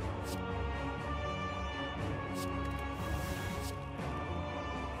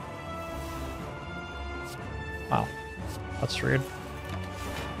 Wow, that's rude.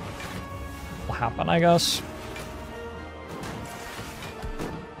 Will happen, I guess.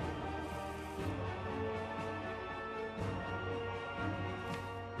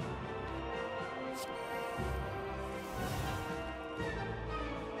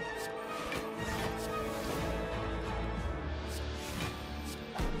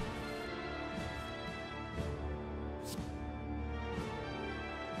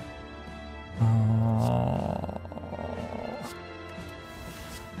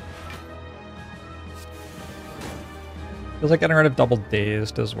 Feels like getting rid of double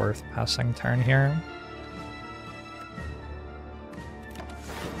dazed is worth passing turn here.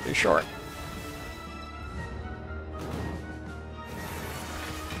 Be short.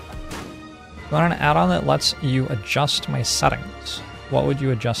 You want an add-on that lets you adjust my settings. What would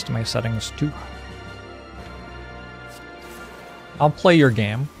you adjust my settings to? I'll play your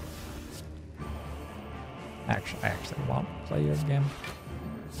game. Actually, I actually won't play your game.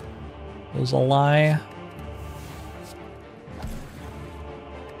 It was a lie.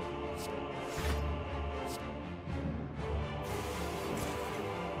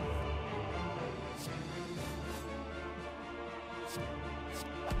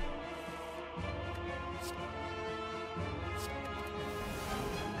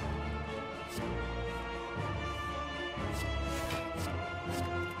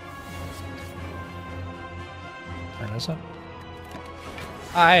 Is it?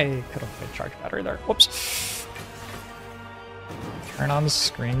 I could have played charge battery there. Whoops. Turn on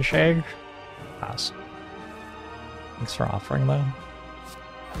screen shake. Pass. Thanks for offering though.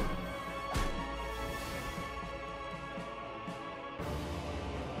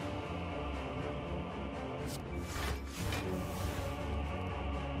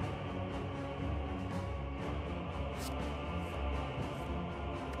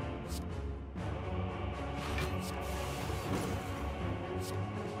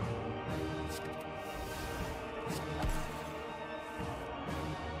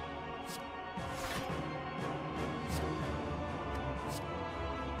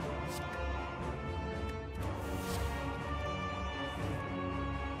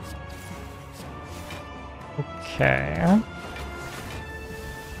 Okay.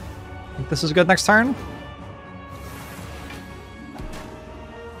 Think this is good next turn?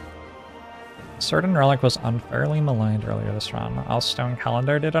 Certain relic was unfairly maligned earlier this round. Our stone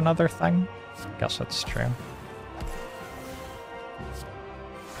calendar did another thing? Guess that's true.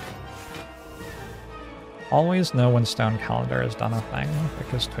 Always know when stone calendar has done a thing,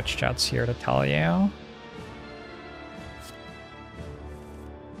 because Twitch chat's here to tell you.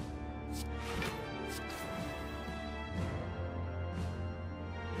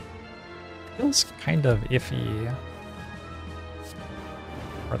 Feels kind of iffy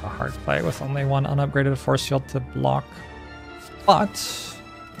for the hard fight with only one unupgraded force field to block. But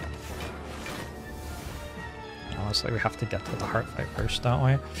honestly, we have to get to the hard fight first, don't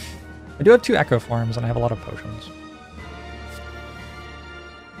we? I do have 2 echo forms and I have a lot of potions.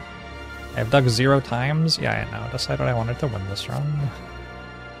 I've dug 0 times. Yeah, I know. Decided I wanted to win this run.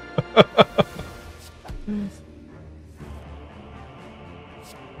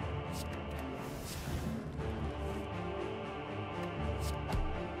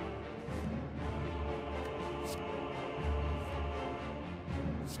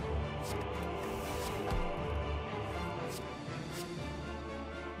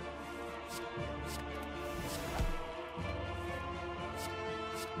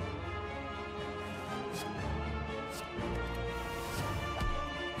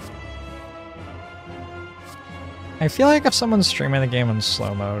 I feel like if someone's streaming the game in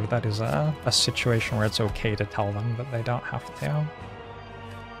slow mode, that is a situation where it's okay to tell them, but they don't have to.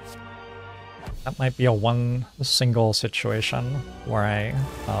 That might be a single situation where I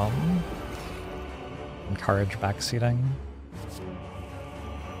encourage backseating.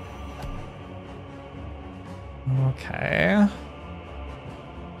 Okay.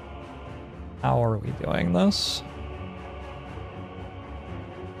 How are we doing this?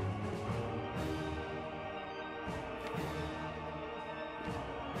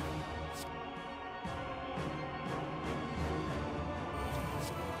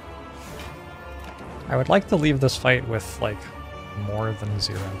 I would like to leave this fight with, like, more than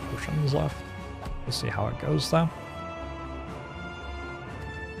 0 potions left. We'll see how it goes, though.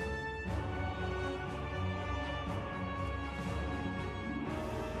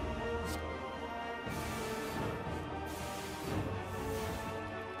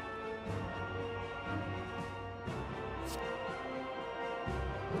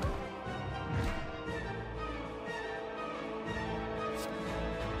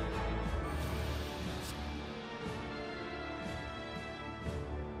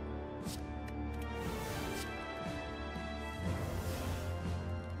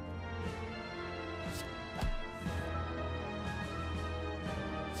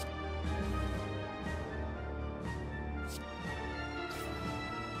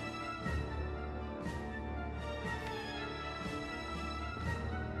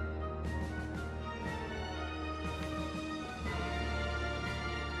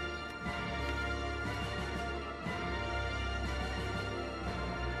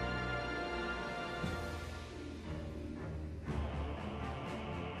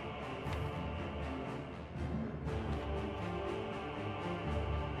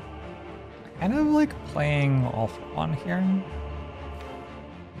 Kind of like playing all for one here. I'm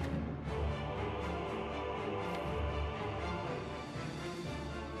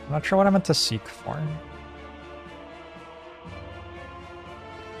not sure what I meant to seek for.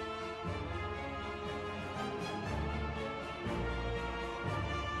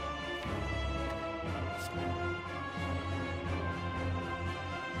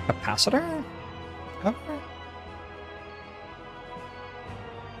 Capacitor? Cover?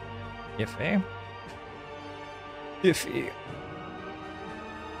 Iffy. Iffy.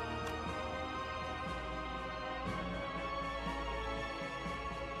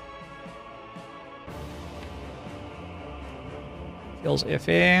 Feels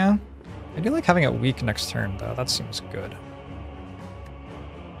iffy. I do like having it weak next turn, though. That seems good.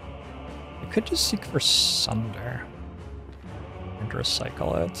 I could just seek for Sunder and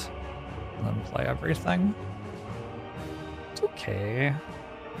recycle it, and then play everything. It's okay.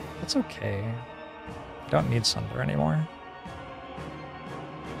 It's okay. I don't need Sunder anymore.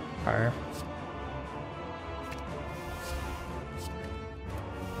 Fire.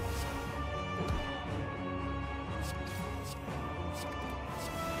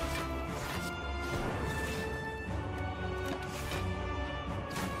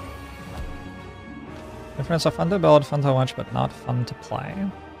 Difference of fun to build, fun to watch, but not fun to play.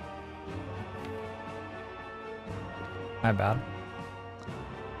 My bad.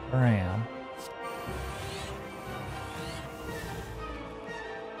 Where I am.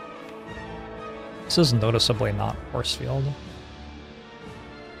 This is noticeably not force field.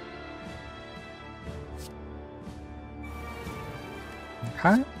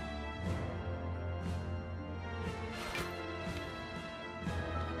 Okay.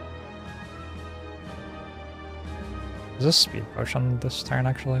 Is this speed potion this turn,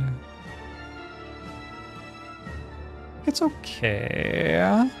 actually? It's okay.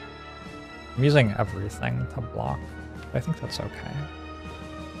 I'm using everything to block. I think that's okay.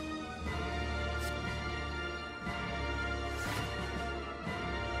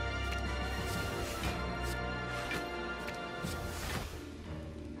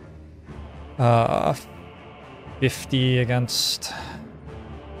 Uh, 50 against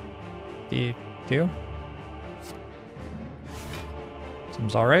D2.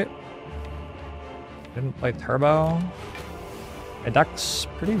 Seems alright. Didn't play turbo. My deck's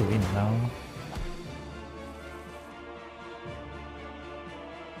pretty lean now.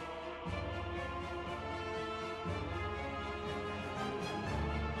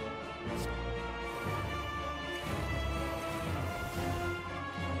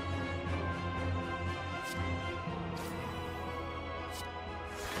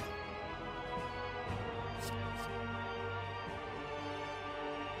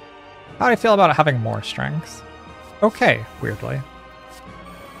 How do I feel about having more strength? Okay, weirdly.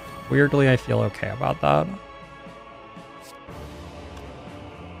 Weirdly, I feel okay about that.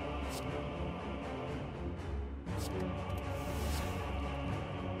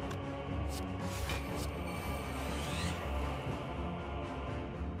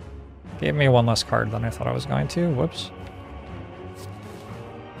 Gave me one less card than I thought I was going to. Whoops.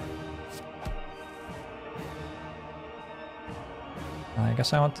 I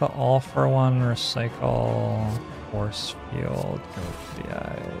guess I want to all for one, recycle, force field, go for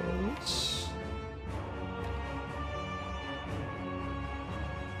the ice.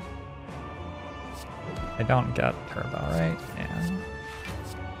 I don't get turbo, right? Yeah.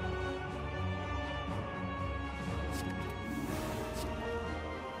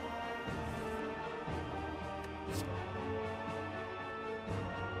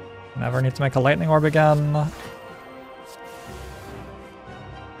 Never need to make a lightning orb again.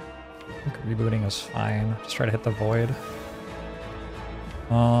 Rebooting is fine. Just try to hit the void.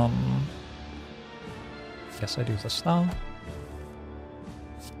 Guess I do this now.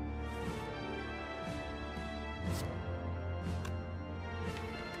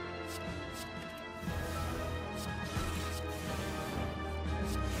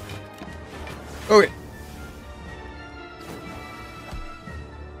 Okay.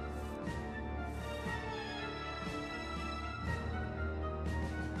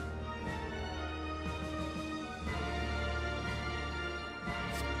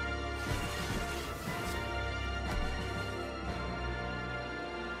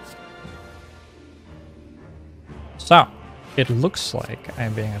 So, it looks like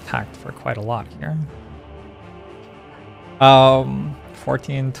I'm being attacked for quite a lot here.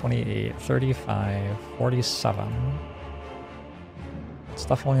 14, 28, 35, 47. It's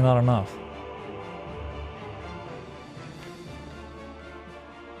definitely not enough.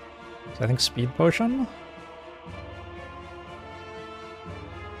 So I think speed potion?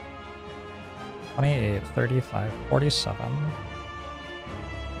 28, 35, 47.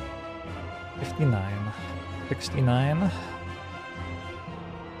 59. 69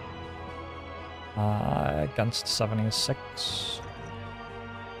 against 76.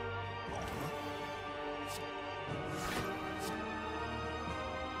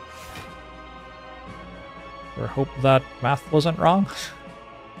 I hope that math wasn't wrong.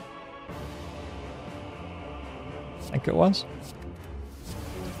 I think it was.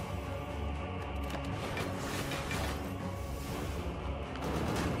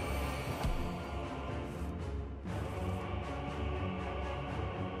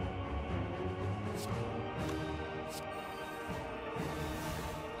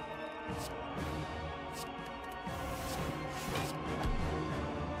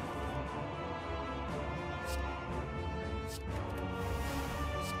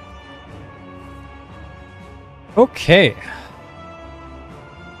 Okay.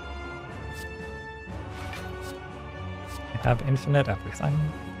 I have infinite everything.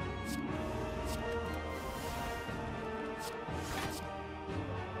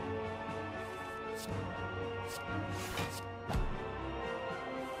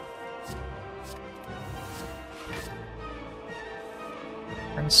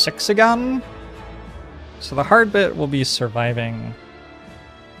 Turn 6 again. So the hard bit will be surviving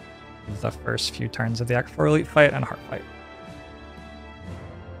the first few turns of the Act 4 Elite fight and Heart fight.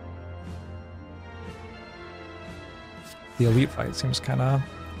 The Elite fight seems kind of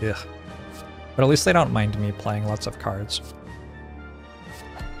ugh. But at least they don't mind me playing lots of cards.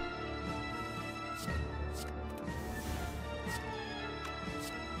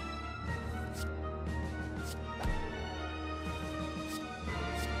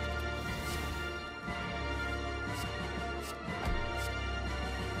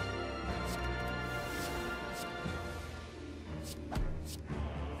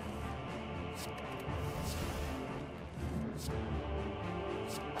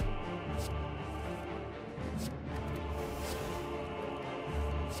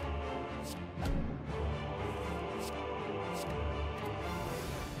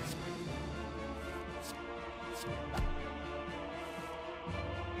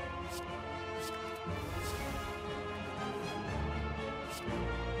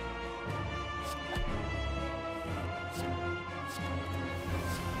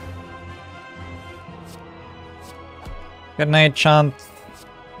 Good night, Chant.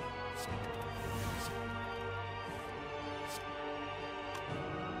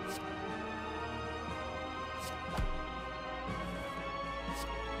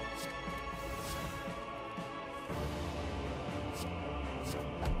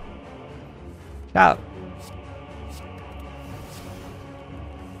 Chat.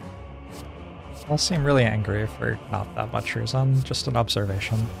 All seem really angry for not that much reason, just an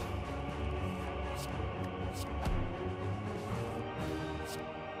observation.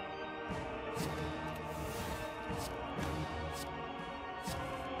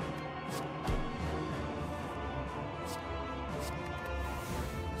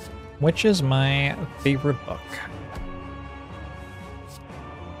 Which is my favorite book?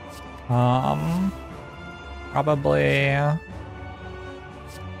 Probably...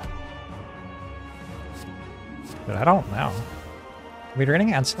 Dude, I don't know. I've been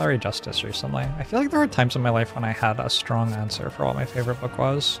reading Ancillary Justice recently. I feel like there were times in my life when I had a strong answer for what my favorite book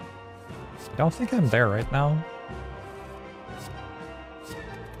was. I don't think I'm there right now.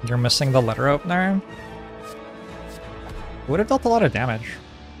 You're missing the letter opener? Would have dealt a lot of damage.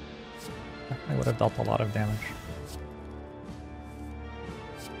 Definitely would have dealt a lot of damage.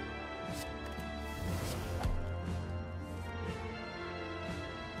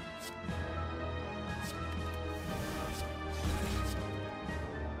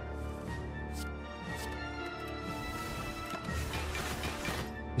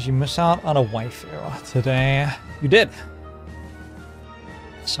 Did you miss out on a waifu today? You did.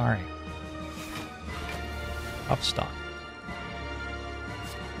 Sorry. Tough stuff.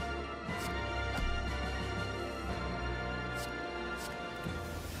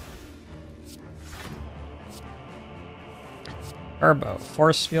 Turbo,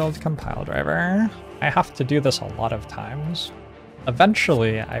 force field compile driver. I have to do this a lot of times.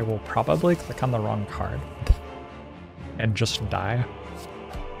 Eventually, I will probably click on the wrong card and just die.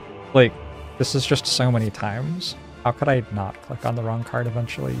 Like, this is just so many times. How could I not click on the wrong card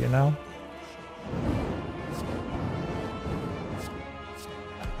eventually, you know?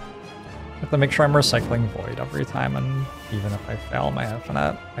 I have to make sure I'm recycling Void every time, and even if I fail my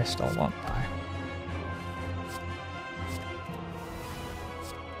Infinite, I still won't die.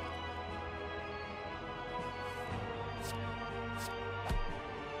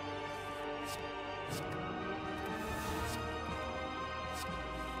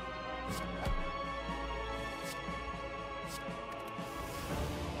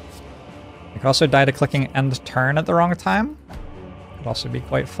 I could also die to clicking end turn at the wrong time. Could also be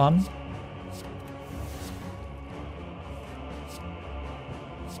quite fun.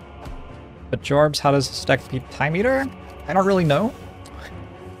 But Jorbs, how does this deck beat Time Eater? I don't really know.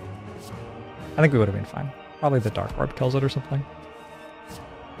 I think we would have been fine. Probably the Dark Orb kills it or something.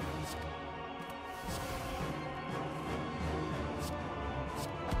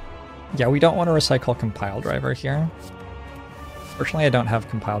 Yeah, we don't want to recycle Compile Driver here. Fortunately, I don't have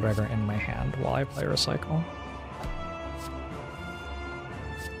Compile Driver in my hand while I play Recycle.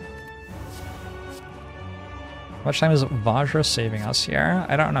 How much time is Vajra saving us here?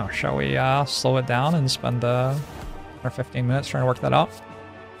 I don't know. Shall we slow it down and spend our 15 minutes trying to work that out?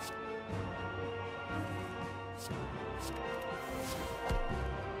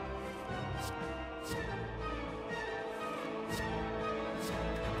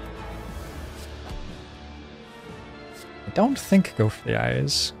 I don't think Go for the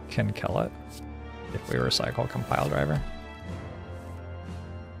Eyes can kill it if we recycle Compile Driver.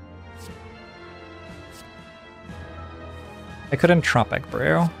 I could Entropic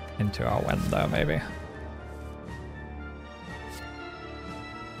Brew into a win though, maybe.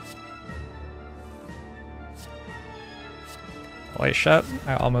 Holy shit,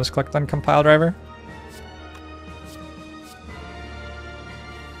 I almost clicked on Compile Driver.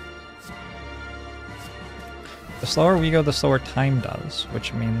 The slower we go, the slower time does,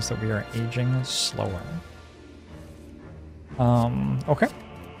 which means that we are aging slower. Okay.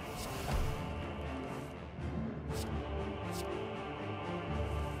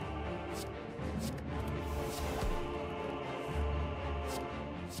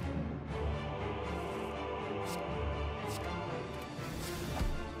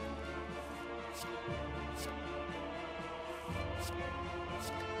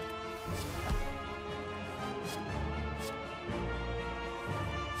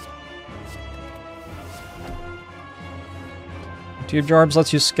 Tube Jorbs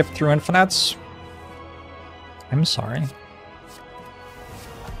lets you skip through infinites. I'm sorry.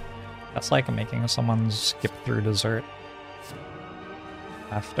 That's like making someone skip through dessert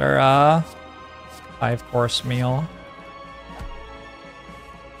after a 5-course meal.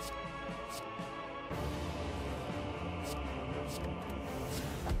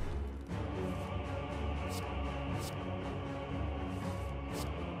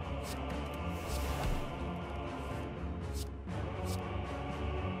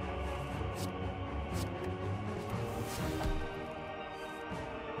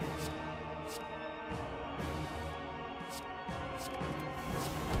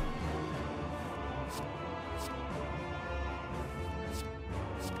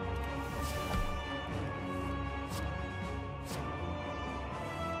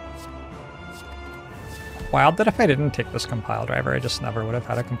 Wild that if I didn't take this compile driver, I just never would have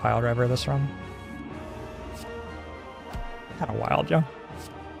had a compile driver this run. Kind of wild, yeah.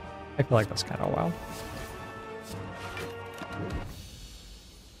 I feel like that's kind of wild.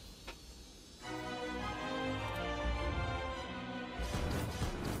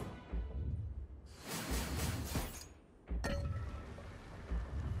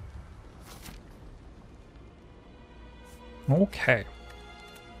 Okay.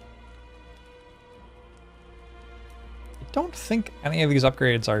 I don't think any of these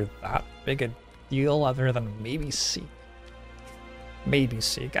upgrades are that big a deal other than maybe Seek. Maybe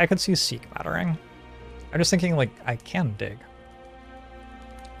Seek. I could see Seek mattering. I'm just thinking, like, I can dig.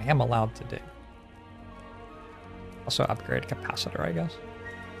 I am allowed to dig. Also upgrade Capacitor, I guess.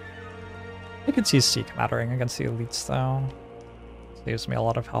 I could see Seek mattering against the elites, though. Saves me a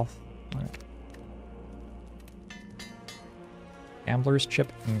lot of health. Right. Gambler's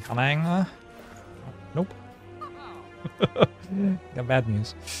chip incoming. Nope. Got bad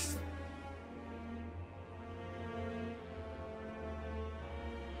news.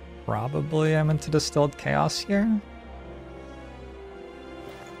 Probably I'm into Distilled Chaos here.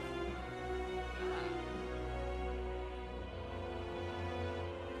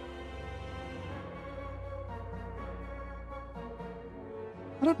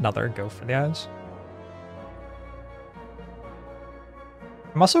 What another go for the eyes?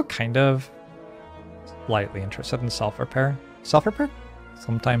 I'm also kind of slightly interested in self-repair. Self-repair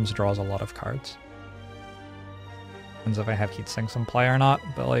sometimes draws a lot of cards. Depends if I have heat sinks in play or not,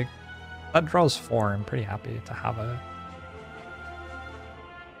 but like, that draws 4. I'm pretty happy to have it.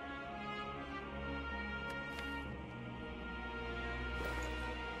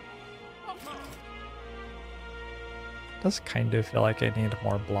 Does kind of feel like I need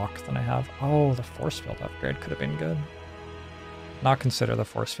more block than I have. Oh, the force field upgrade could have been good. Not consider the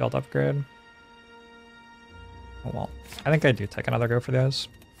force field upgrade. Oh well. I think I do take another go for those.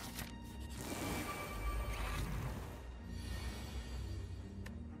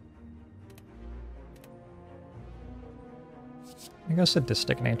 I go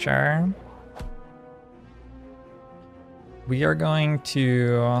Sadistic Nature. We are going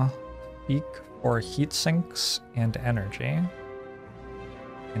to seek for heat sinks and energy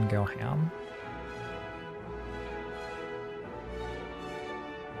and go ham.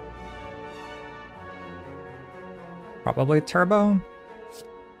 Probably turbo. I'm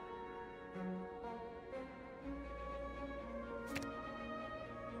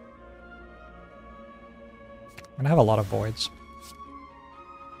gonna have a lot of voids.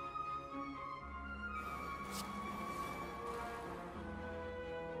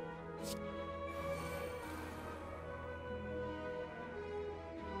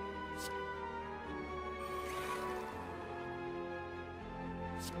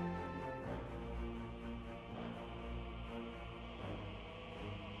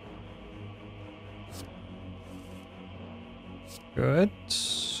 Good.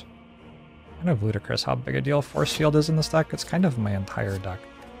 Kind of ludicrous how big a deal Force Field is in this deck. It's kind of my entire deck.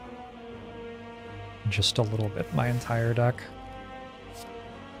 Just a little bit my entire deck.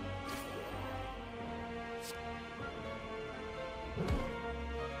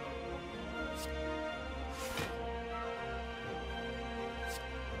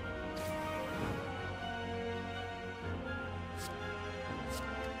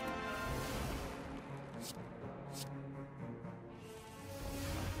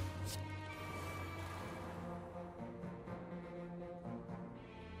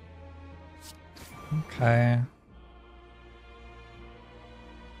 Okay.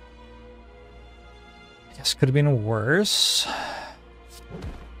 I guess could have been worse.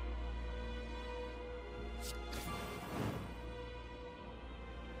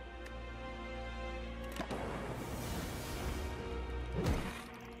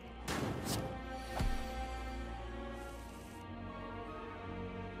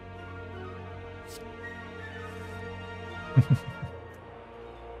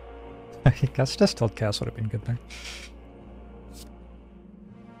 I guess Distilled Chaos would have been good there.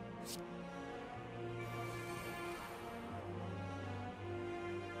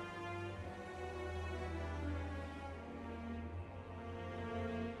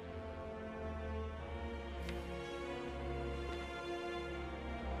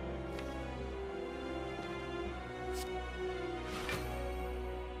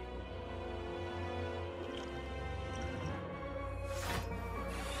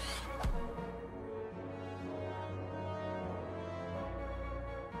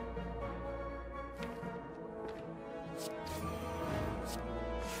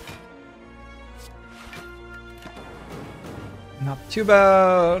 Not too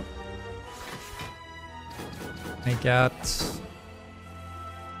bad. I get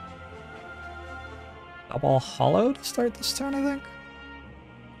double hollow to start this turn, I think.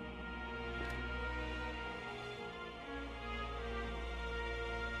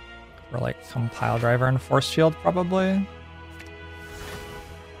 Or like compile driver and force shield, probably.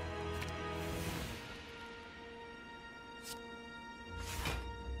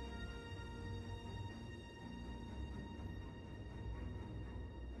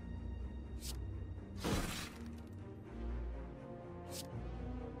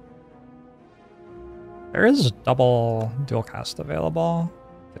 There is double dual cast available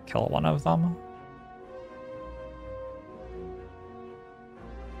to kill one of them.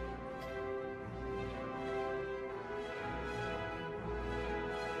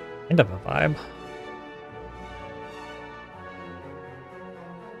 Kind of a vibe.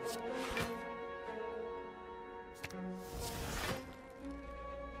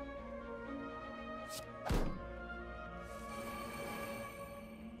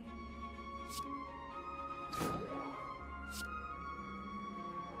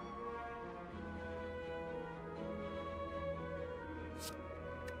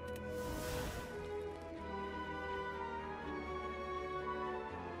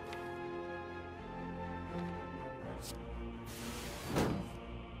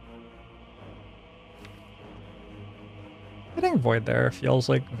 Hitting Void there feels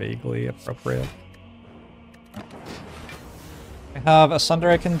like vaguely appropriate. I have Asunder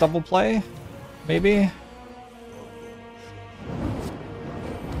I can double play, maybe?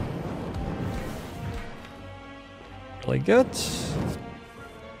 Really good.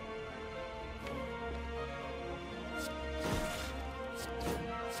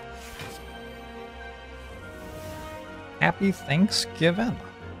 Happy Thanksgiving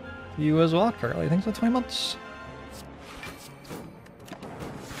to you as well, Curly. Thanks for 20 months.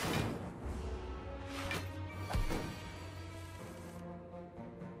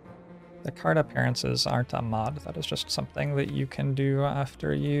 The card appearances aren't a mod. That is just something that you can do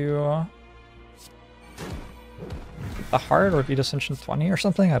after you beat the heart or beat Ascension 20 or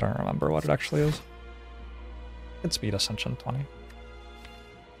something. I don't remember what it actually is. It's beat Ascension 20.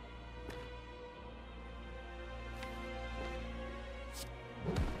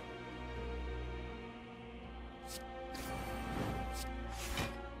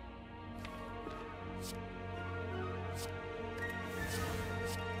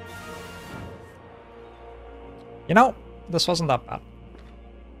 You know, this wasn't that bad.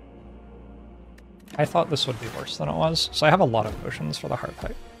 I thought this would be worse than it was, so I have a lot of potions for the hard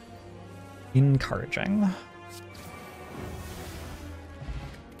fight. Encouraging.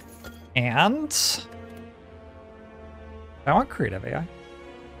 And I want creative AI.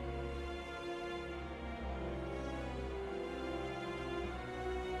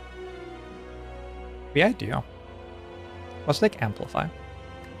 Maybe I do. Let's take Amplify.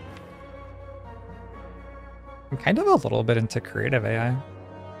 I'm kind of a little bit into creative AI.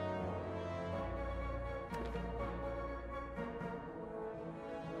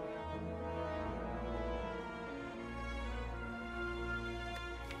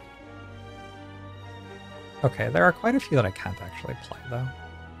 Okay, there are quite a few that I can't actually play, though.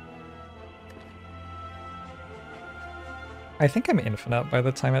 I think I'm infinite by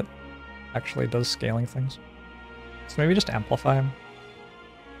the time it actually does scaling things. So maybe just amplify him.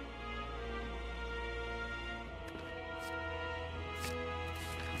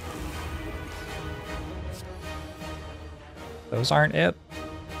 Those aren't it.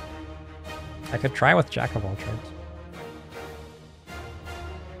 I could try with Jack of all trades.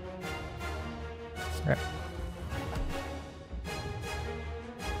 Okay.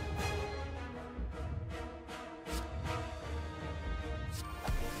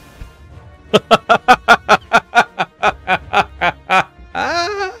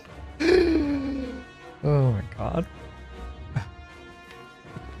 Oh my god.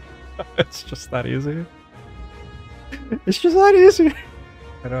 It's just that easy. It's just that easy.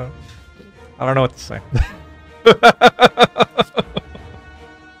 I don't know what to say.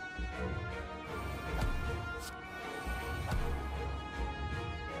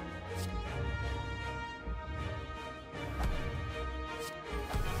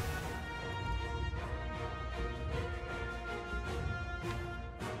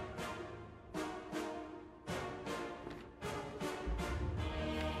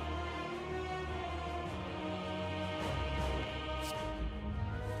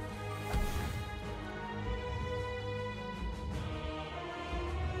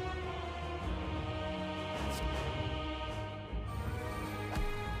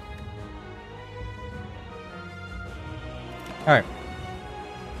 Alright.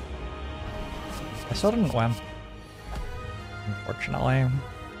 I still didn't win. unfortunately.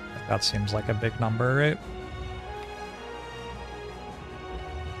 That seems like a big number, right?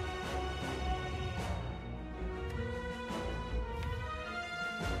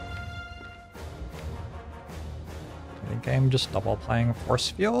 I think I'm just double playing Force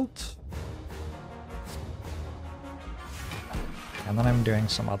Field. And then I'm doing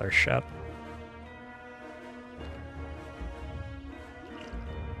some other shit.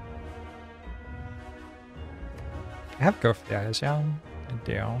 I have Go for the Eyes, yeah. I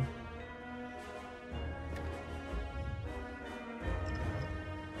do.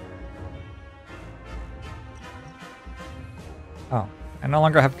 Oh, I no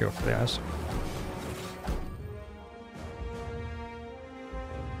longer have Go for the Eyes.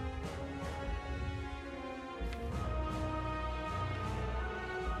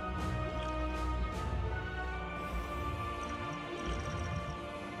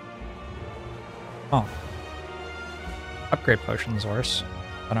 Oh. Upgrade potion's worse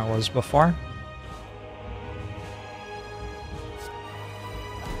than it was before.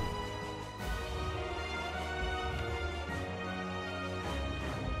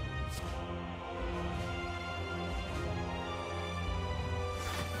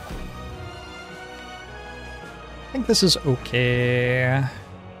 I think this is okay.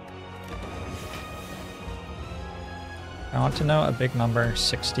 I want to know a big number,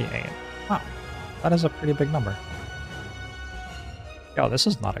 68. Wow, that is a pretty big number. Yo, this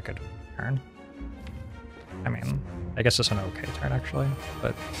is not a good turn. I mean, I guess it's an okay turn actually,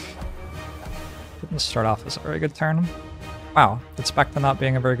 but didn't start off as a very good turn. Wow, it's back to not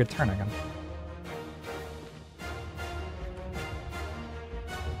being a very good turn again.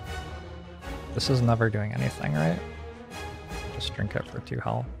 This is never doing anything, right? Just drink it for 2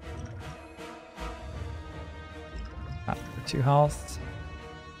 health. Not for 2 health.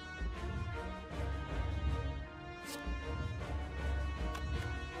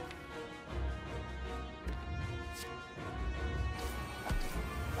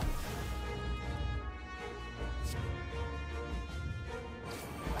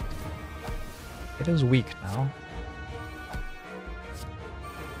 It is weak now.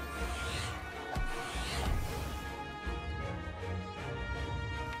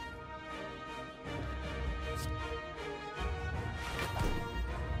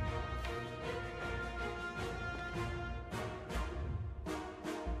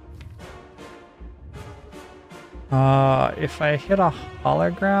 If I hit a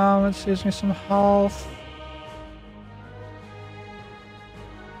hologram, it saves me some health.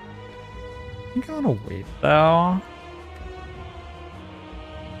 I think I want to wait though.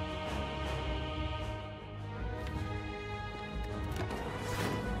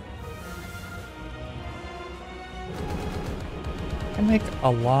 I can make a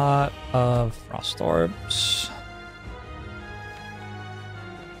lot of Frost Orbs.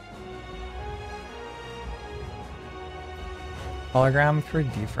 Hologram for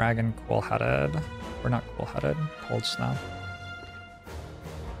Defrag and Cool-Headed. Or not Cool-Headed, Cold Snap.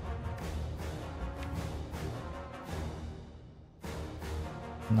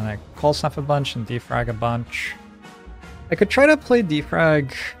 And then I Cold Snap a bunch and Defrag a bunch. I could try to play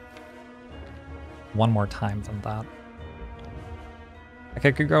Defrag one more time than that. Like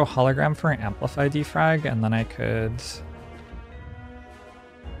I could go Hologram for an Amplify Defrag, and then I could...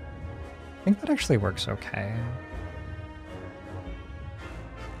 I think that actually works okay.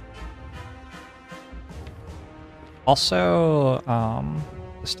 Also,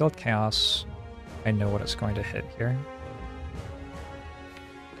 Distilled Chaos, I know what it's going to hit here.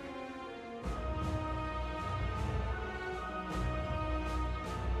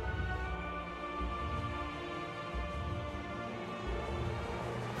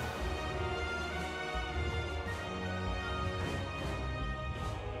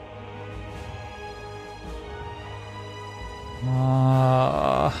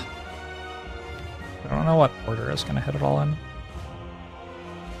 I don't know what order is going to hit it all in.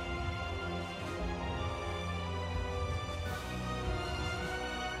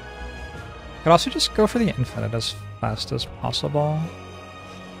 Could also just go for the infinite as fast as possible.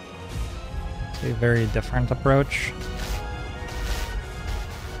 It's a very different approach.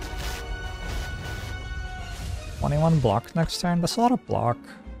 21 block next turn. That's a lot of block.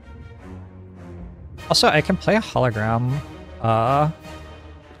 Also, I can play a hologram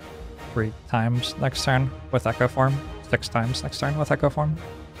 3 times next turn with Echo Form. 6 times next turn with Echo Form.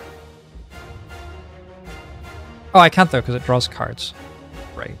 Oh, I can't though because it draws cards.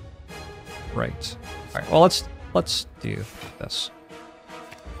 Right. Right. Alright, well let's do this.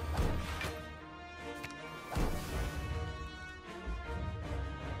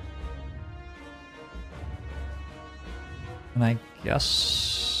 And And I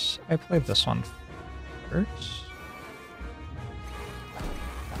guess I played this one first.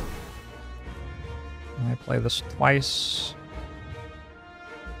 And I play this twice.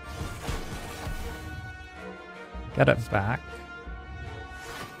 Get it back.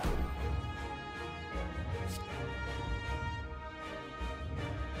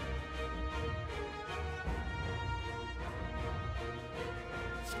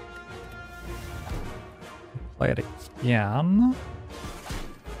 Play it again.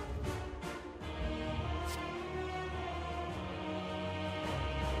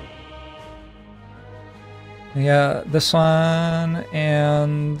 Yeah, this one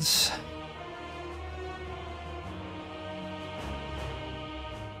and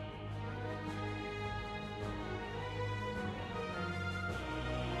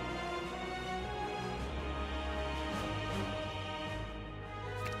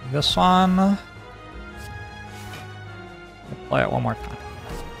this one. Play it one more time.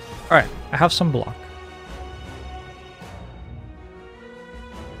 Alright, I have some block.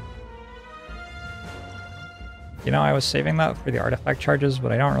 You know, I was saving that for the artifact charges,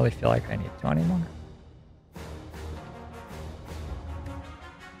 but I don't really feel like I need to anymore.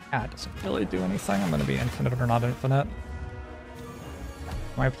 Ah, it doesn't really do anything. I'm going to be infinite or not infinite.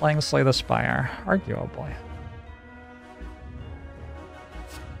 Am I playing Slay the Spire? Arguably.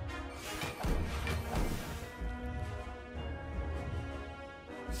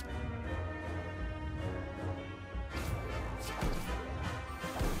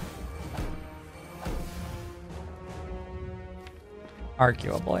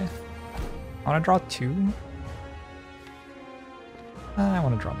 Arguably. I want to draw 2. I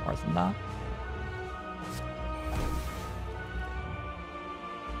want to draw more than that.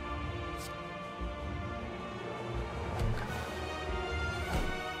 Okay.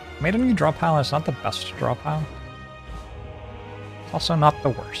 Made a new draw pile. It's not the best draw pile. It's also not the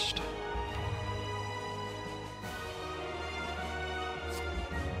worst.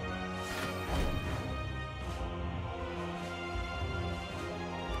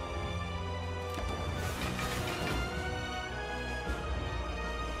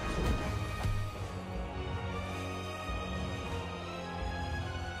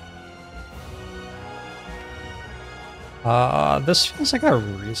 This feels like a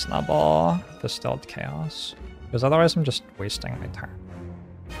reasonable Distilled Chaos, because otherwise I'm just wasting my turn.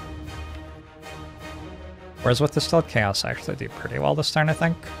 Whereas with Distilled Chaos, I actually do pretty well this turn, I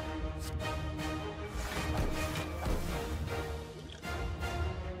think.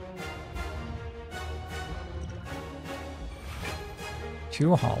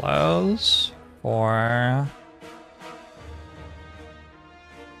 Two hollows for...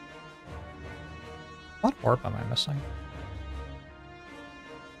 What orb am I missing?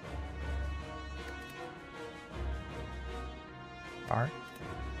 Dark.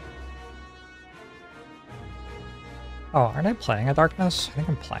 Oh, aren't I playing at Darkness? I think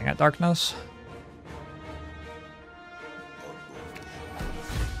I'm playing at Darkness.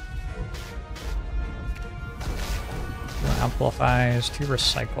 Two amplifies, 2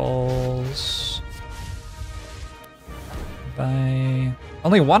 recycles. By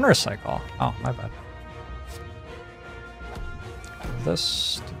only 1 recycle. Oh, my bad.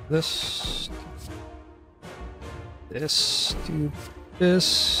 This, this, this, do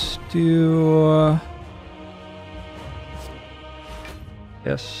this, do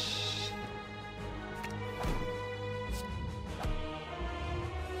this.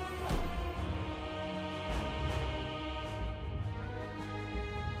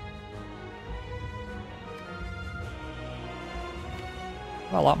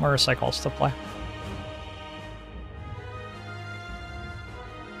 A lot more recycles to play.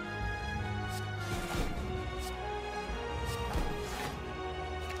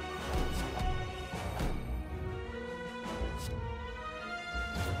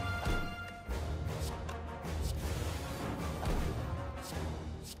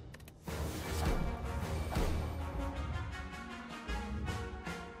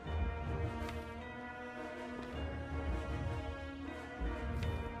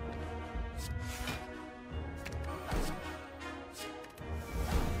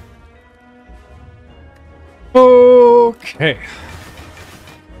 Okay.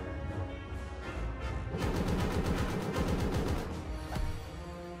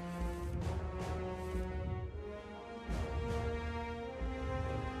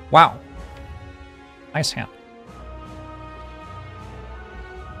 Wow. Nice hand.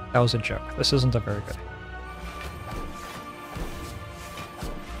 That was a joke. This isn't a very good hand.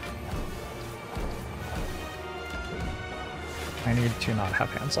 I need to not have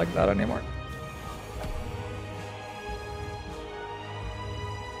hands like that anymore.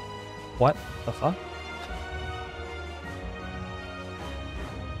 What the fuck?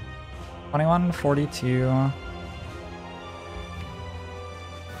 21, 42.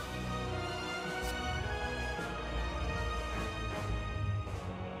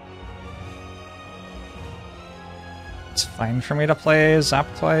 It's fine for me to play Zap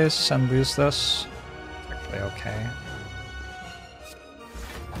twice and lose this. It's actually okay.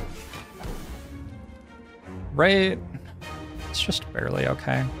 Right? It's just barely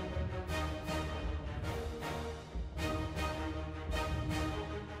okay.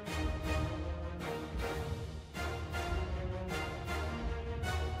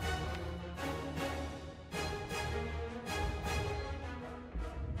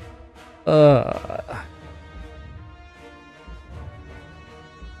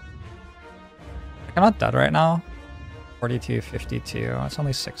 I'm not dead right now. 42, 52. It's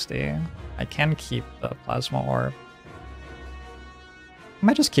only 60. I can keep the plasma orb. I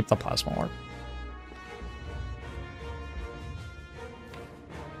might just keep the plasma orb.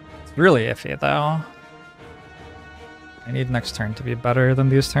 It's really iffy though. I need next turn to be better than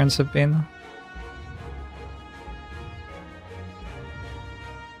these turns have been.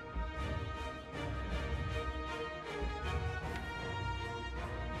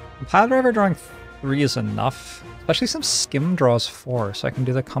 Pile driver drawing 3 is enough, especially since Skim draws 4, so I can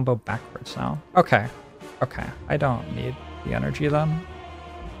do the combo backwards now. Okay, okay, I don't need the energy then.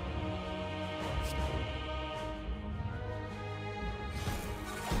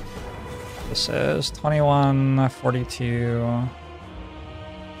 This is 21, 42,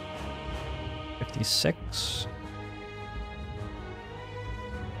 56.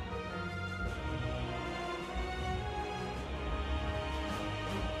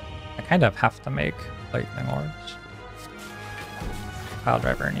 I kind of have to make lightning orbs. Pile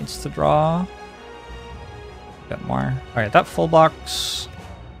driver needs to draw a bit more. Alright, that full blocks.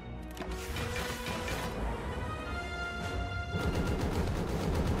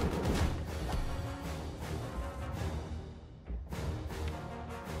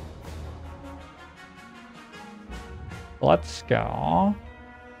 Let's go.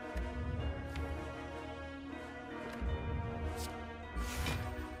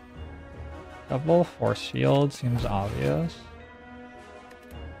 Double force field seems obvious.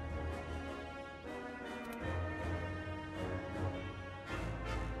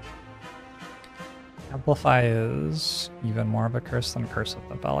 Amplify is even more of a curse than Curse of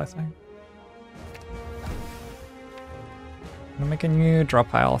the Bell, I think. I'm gonna make a new draw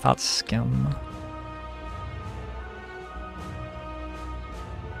pile without Skim.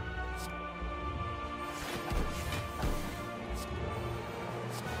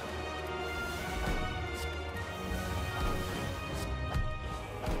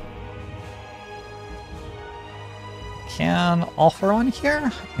 Can offer on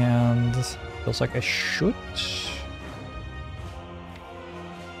here, and feels like I should.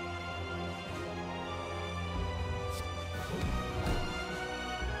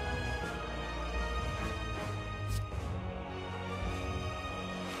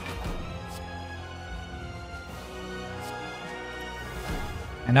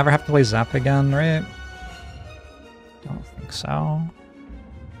 I never have to play Zap again, right? Don't think so.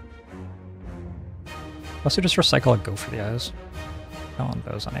 Also just recycle a Go for the Eyes. Don't want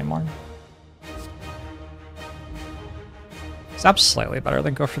those anymore. Zap's slightly better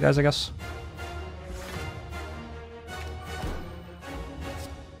than Go for the Eyes, I guess.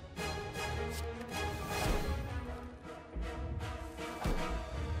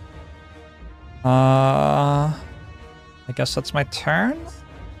 I guess that's my turn.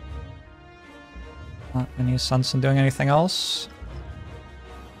 Not any sense in doing anything else.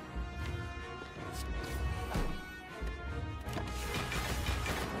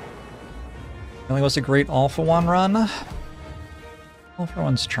 Really was a great All for One run. All for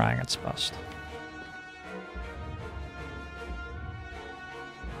One's trying its best.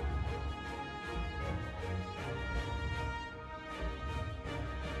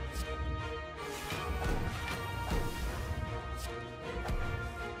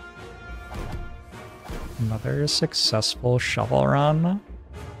 Another successful shovel run.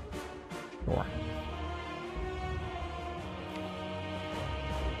 Sure.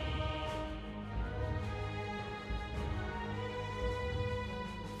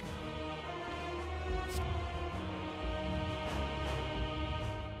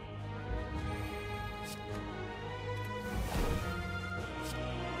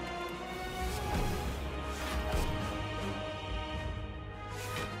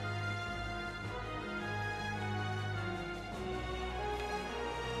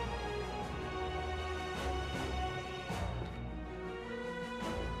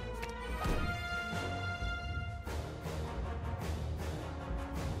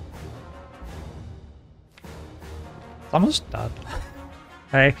 almost dead.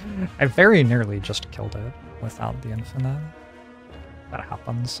 I very nearly just killed it without the infinite. That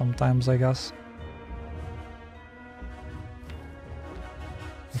happens sometimes, I guess.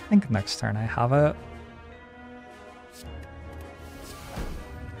 I think next turn I have it.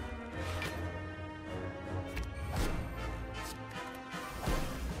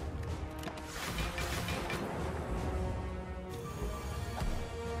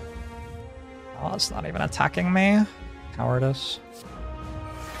 Oh, it's not even attacking me. Cowardice.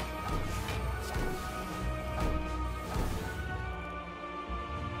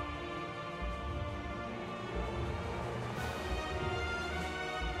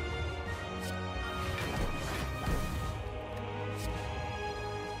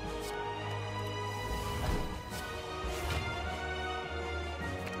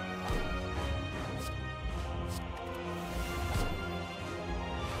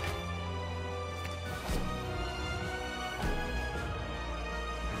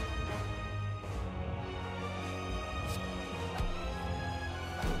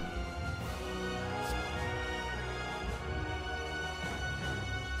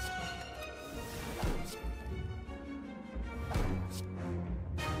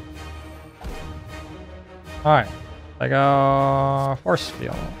 Alright, I go force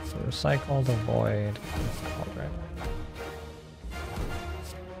field, so recycle the void.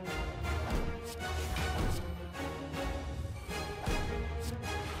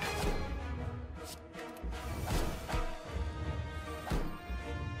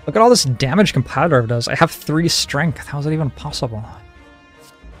 Look at all this damage competitive does. I have 3 strength. How is it even possible?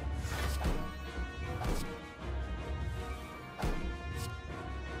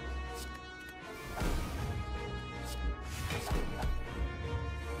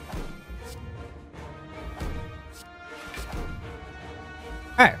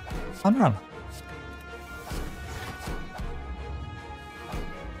 Alright, fun run.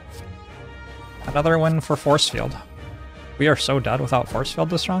 Another win for force field. We are so dead without force field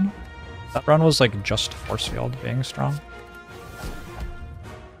this run. That run was like just force field being strong.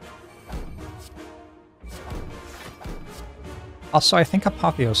 Also, I think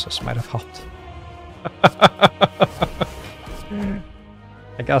Apotheosis might have helped.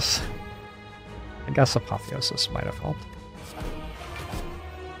 I guess Apotheosis might have helped.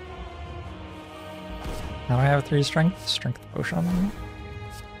 Now I have 3 strength. Strength potion.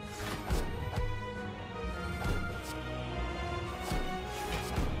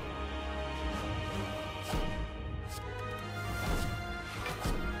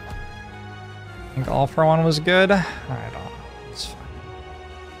 I think all for one was good. I don't know. It's fine.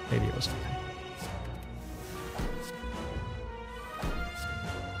 Maybe it was okay.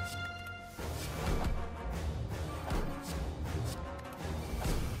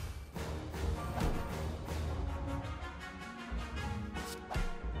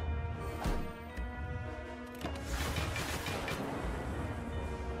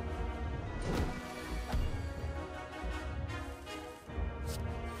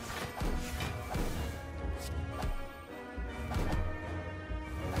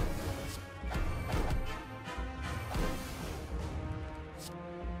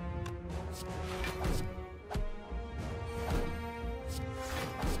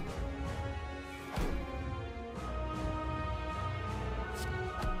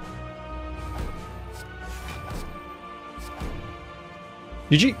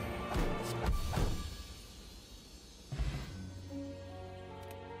 GG.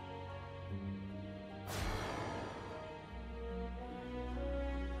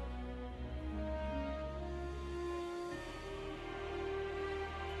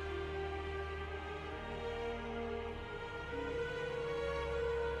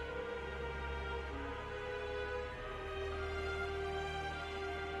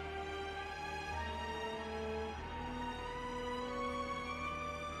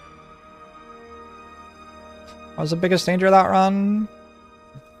 What was the biggest danger of that run?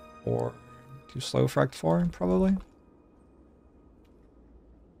 Or too slow for Act 4, probably.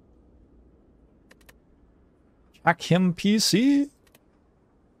 Track him, PC.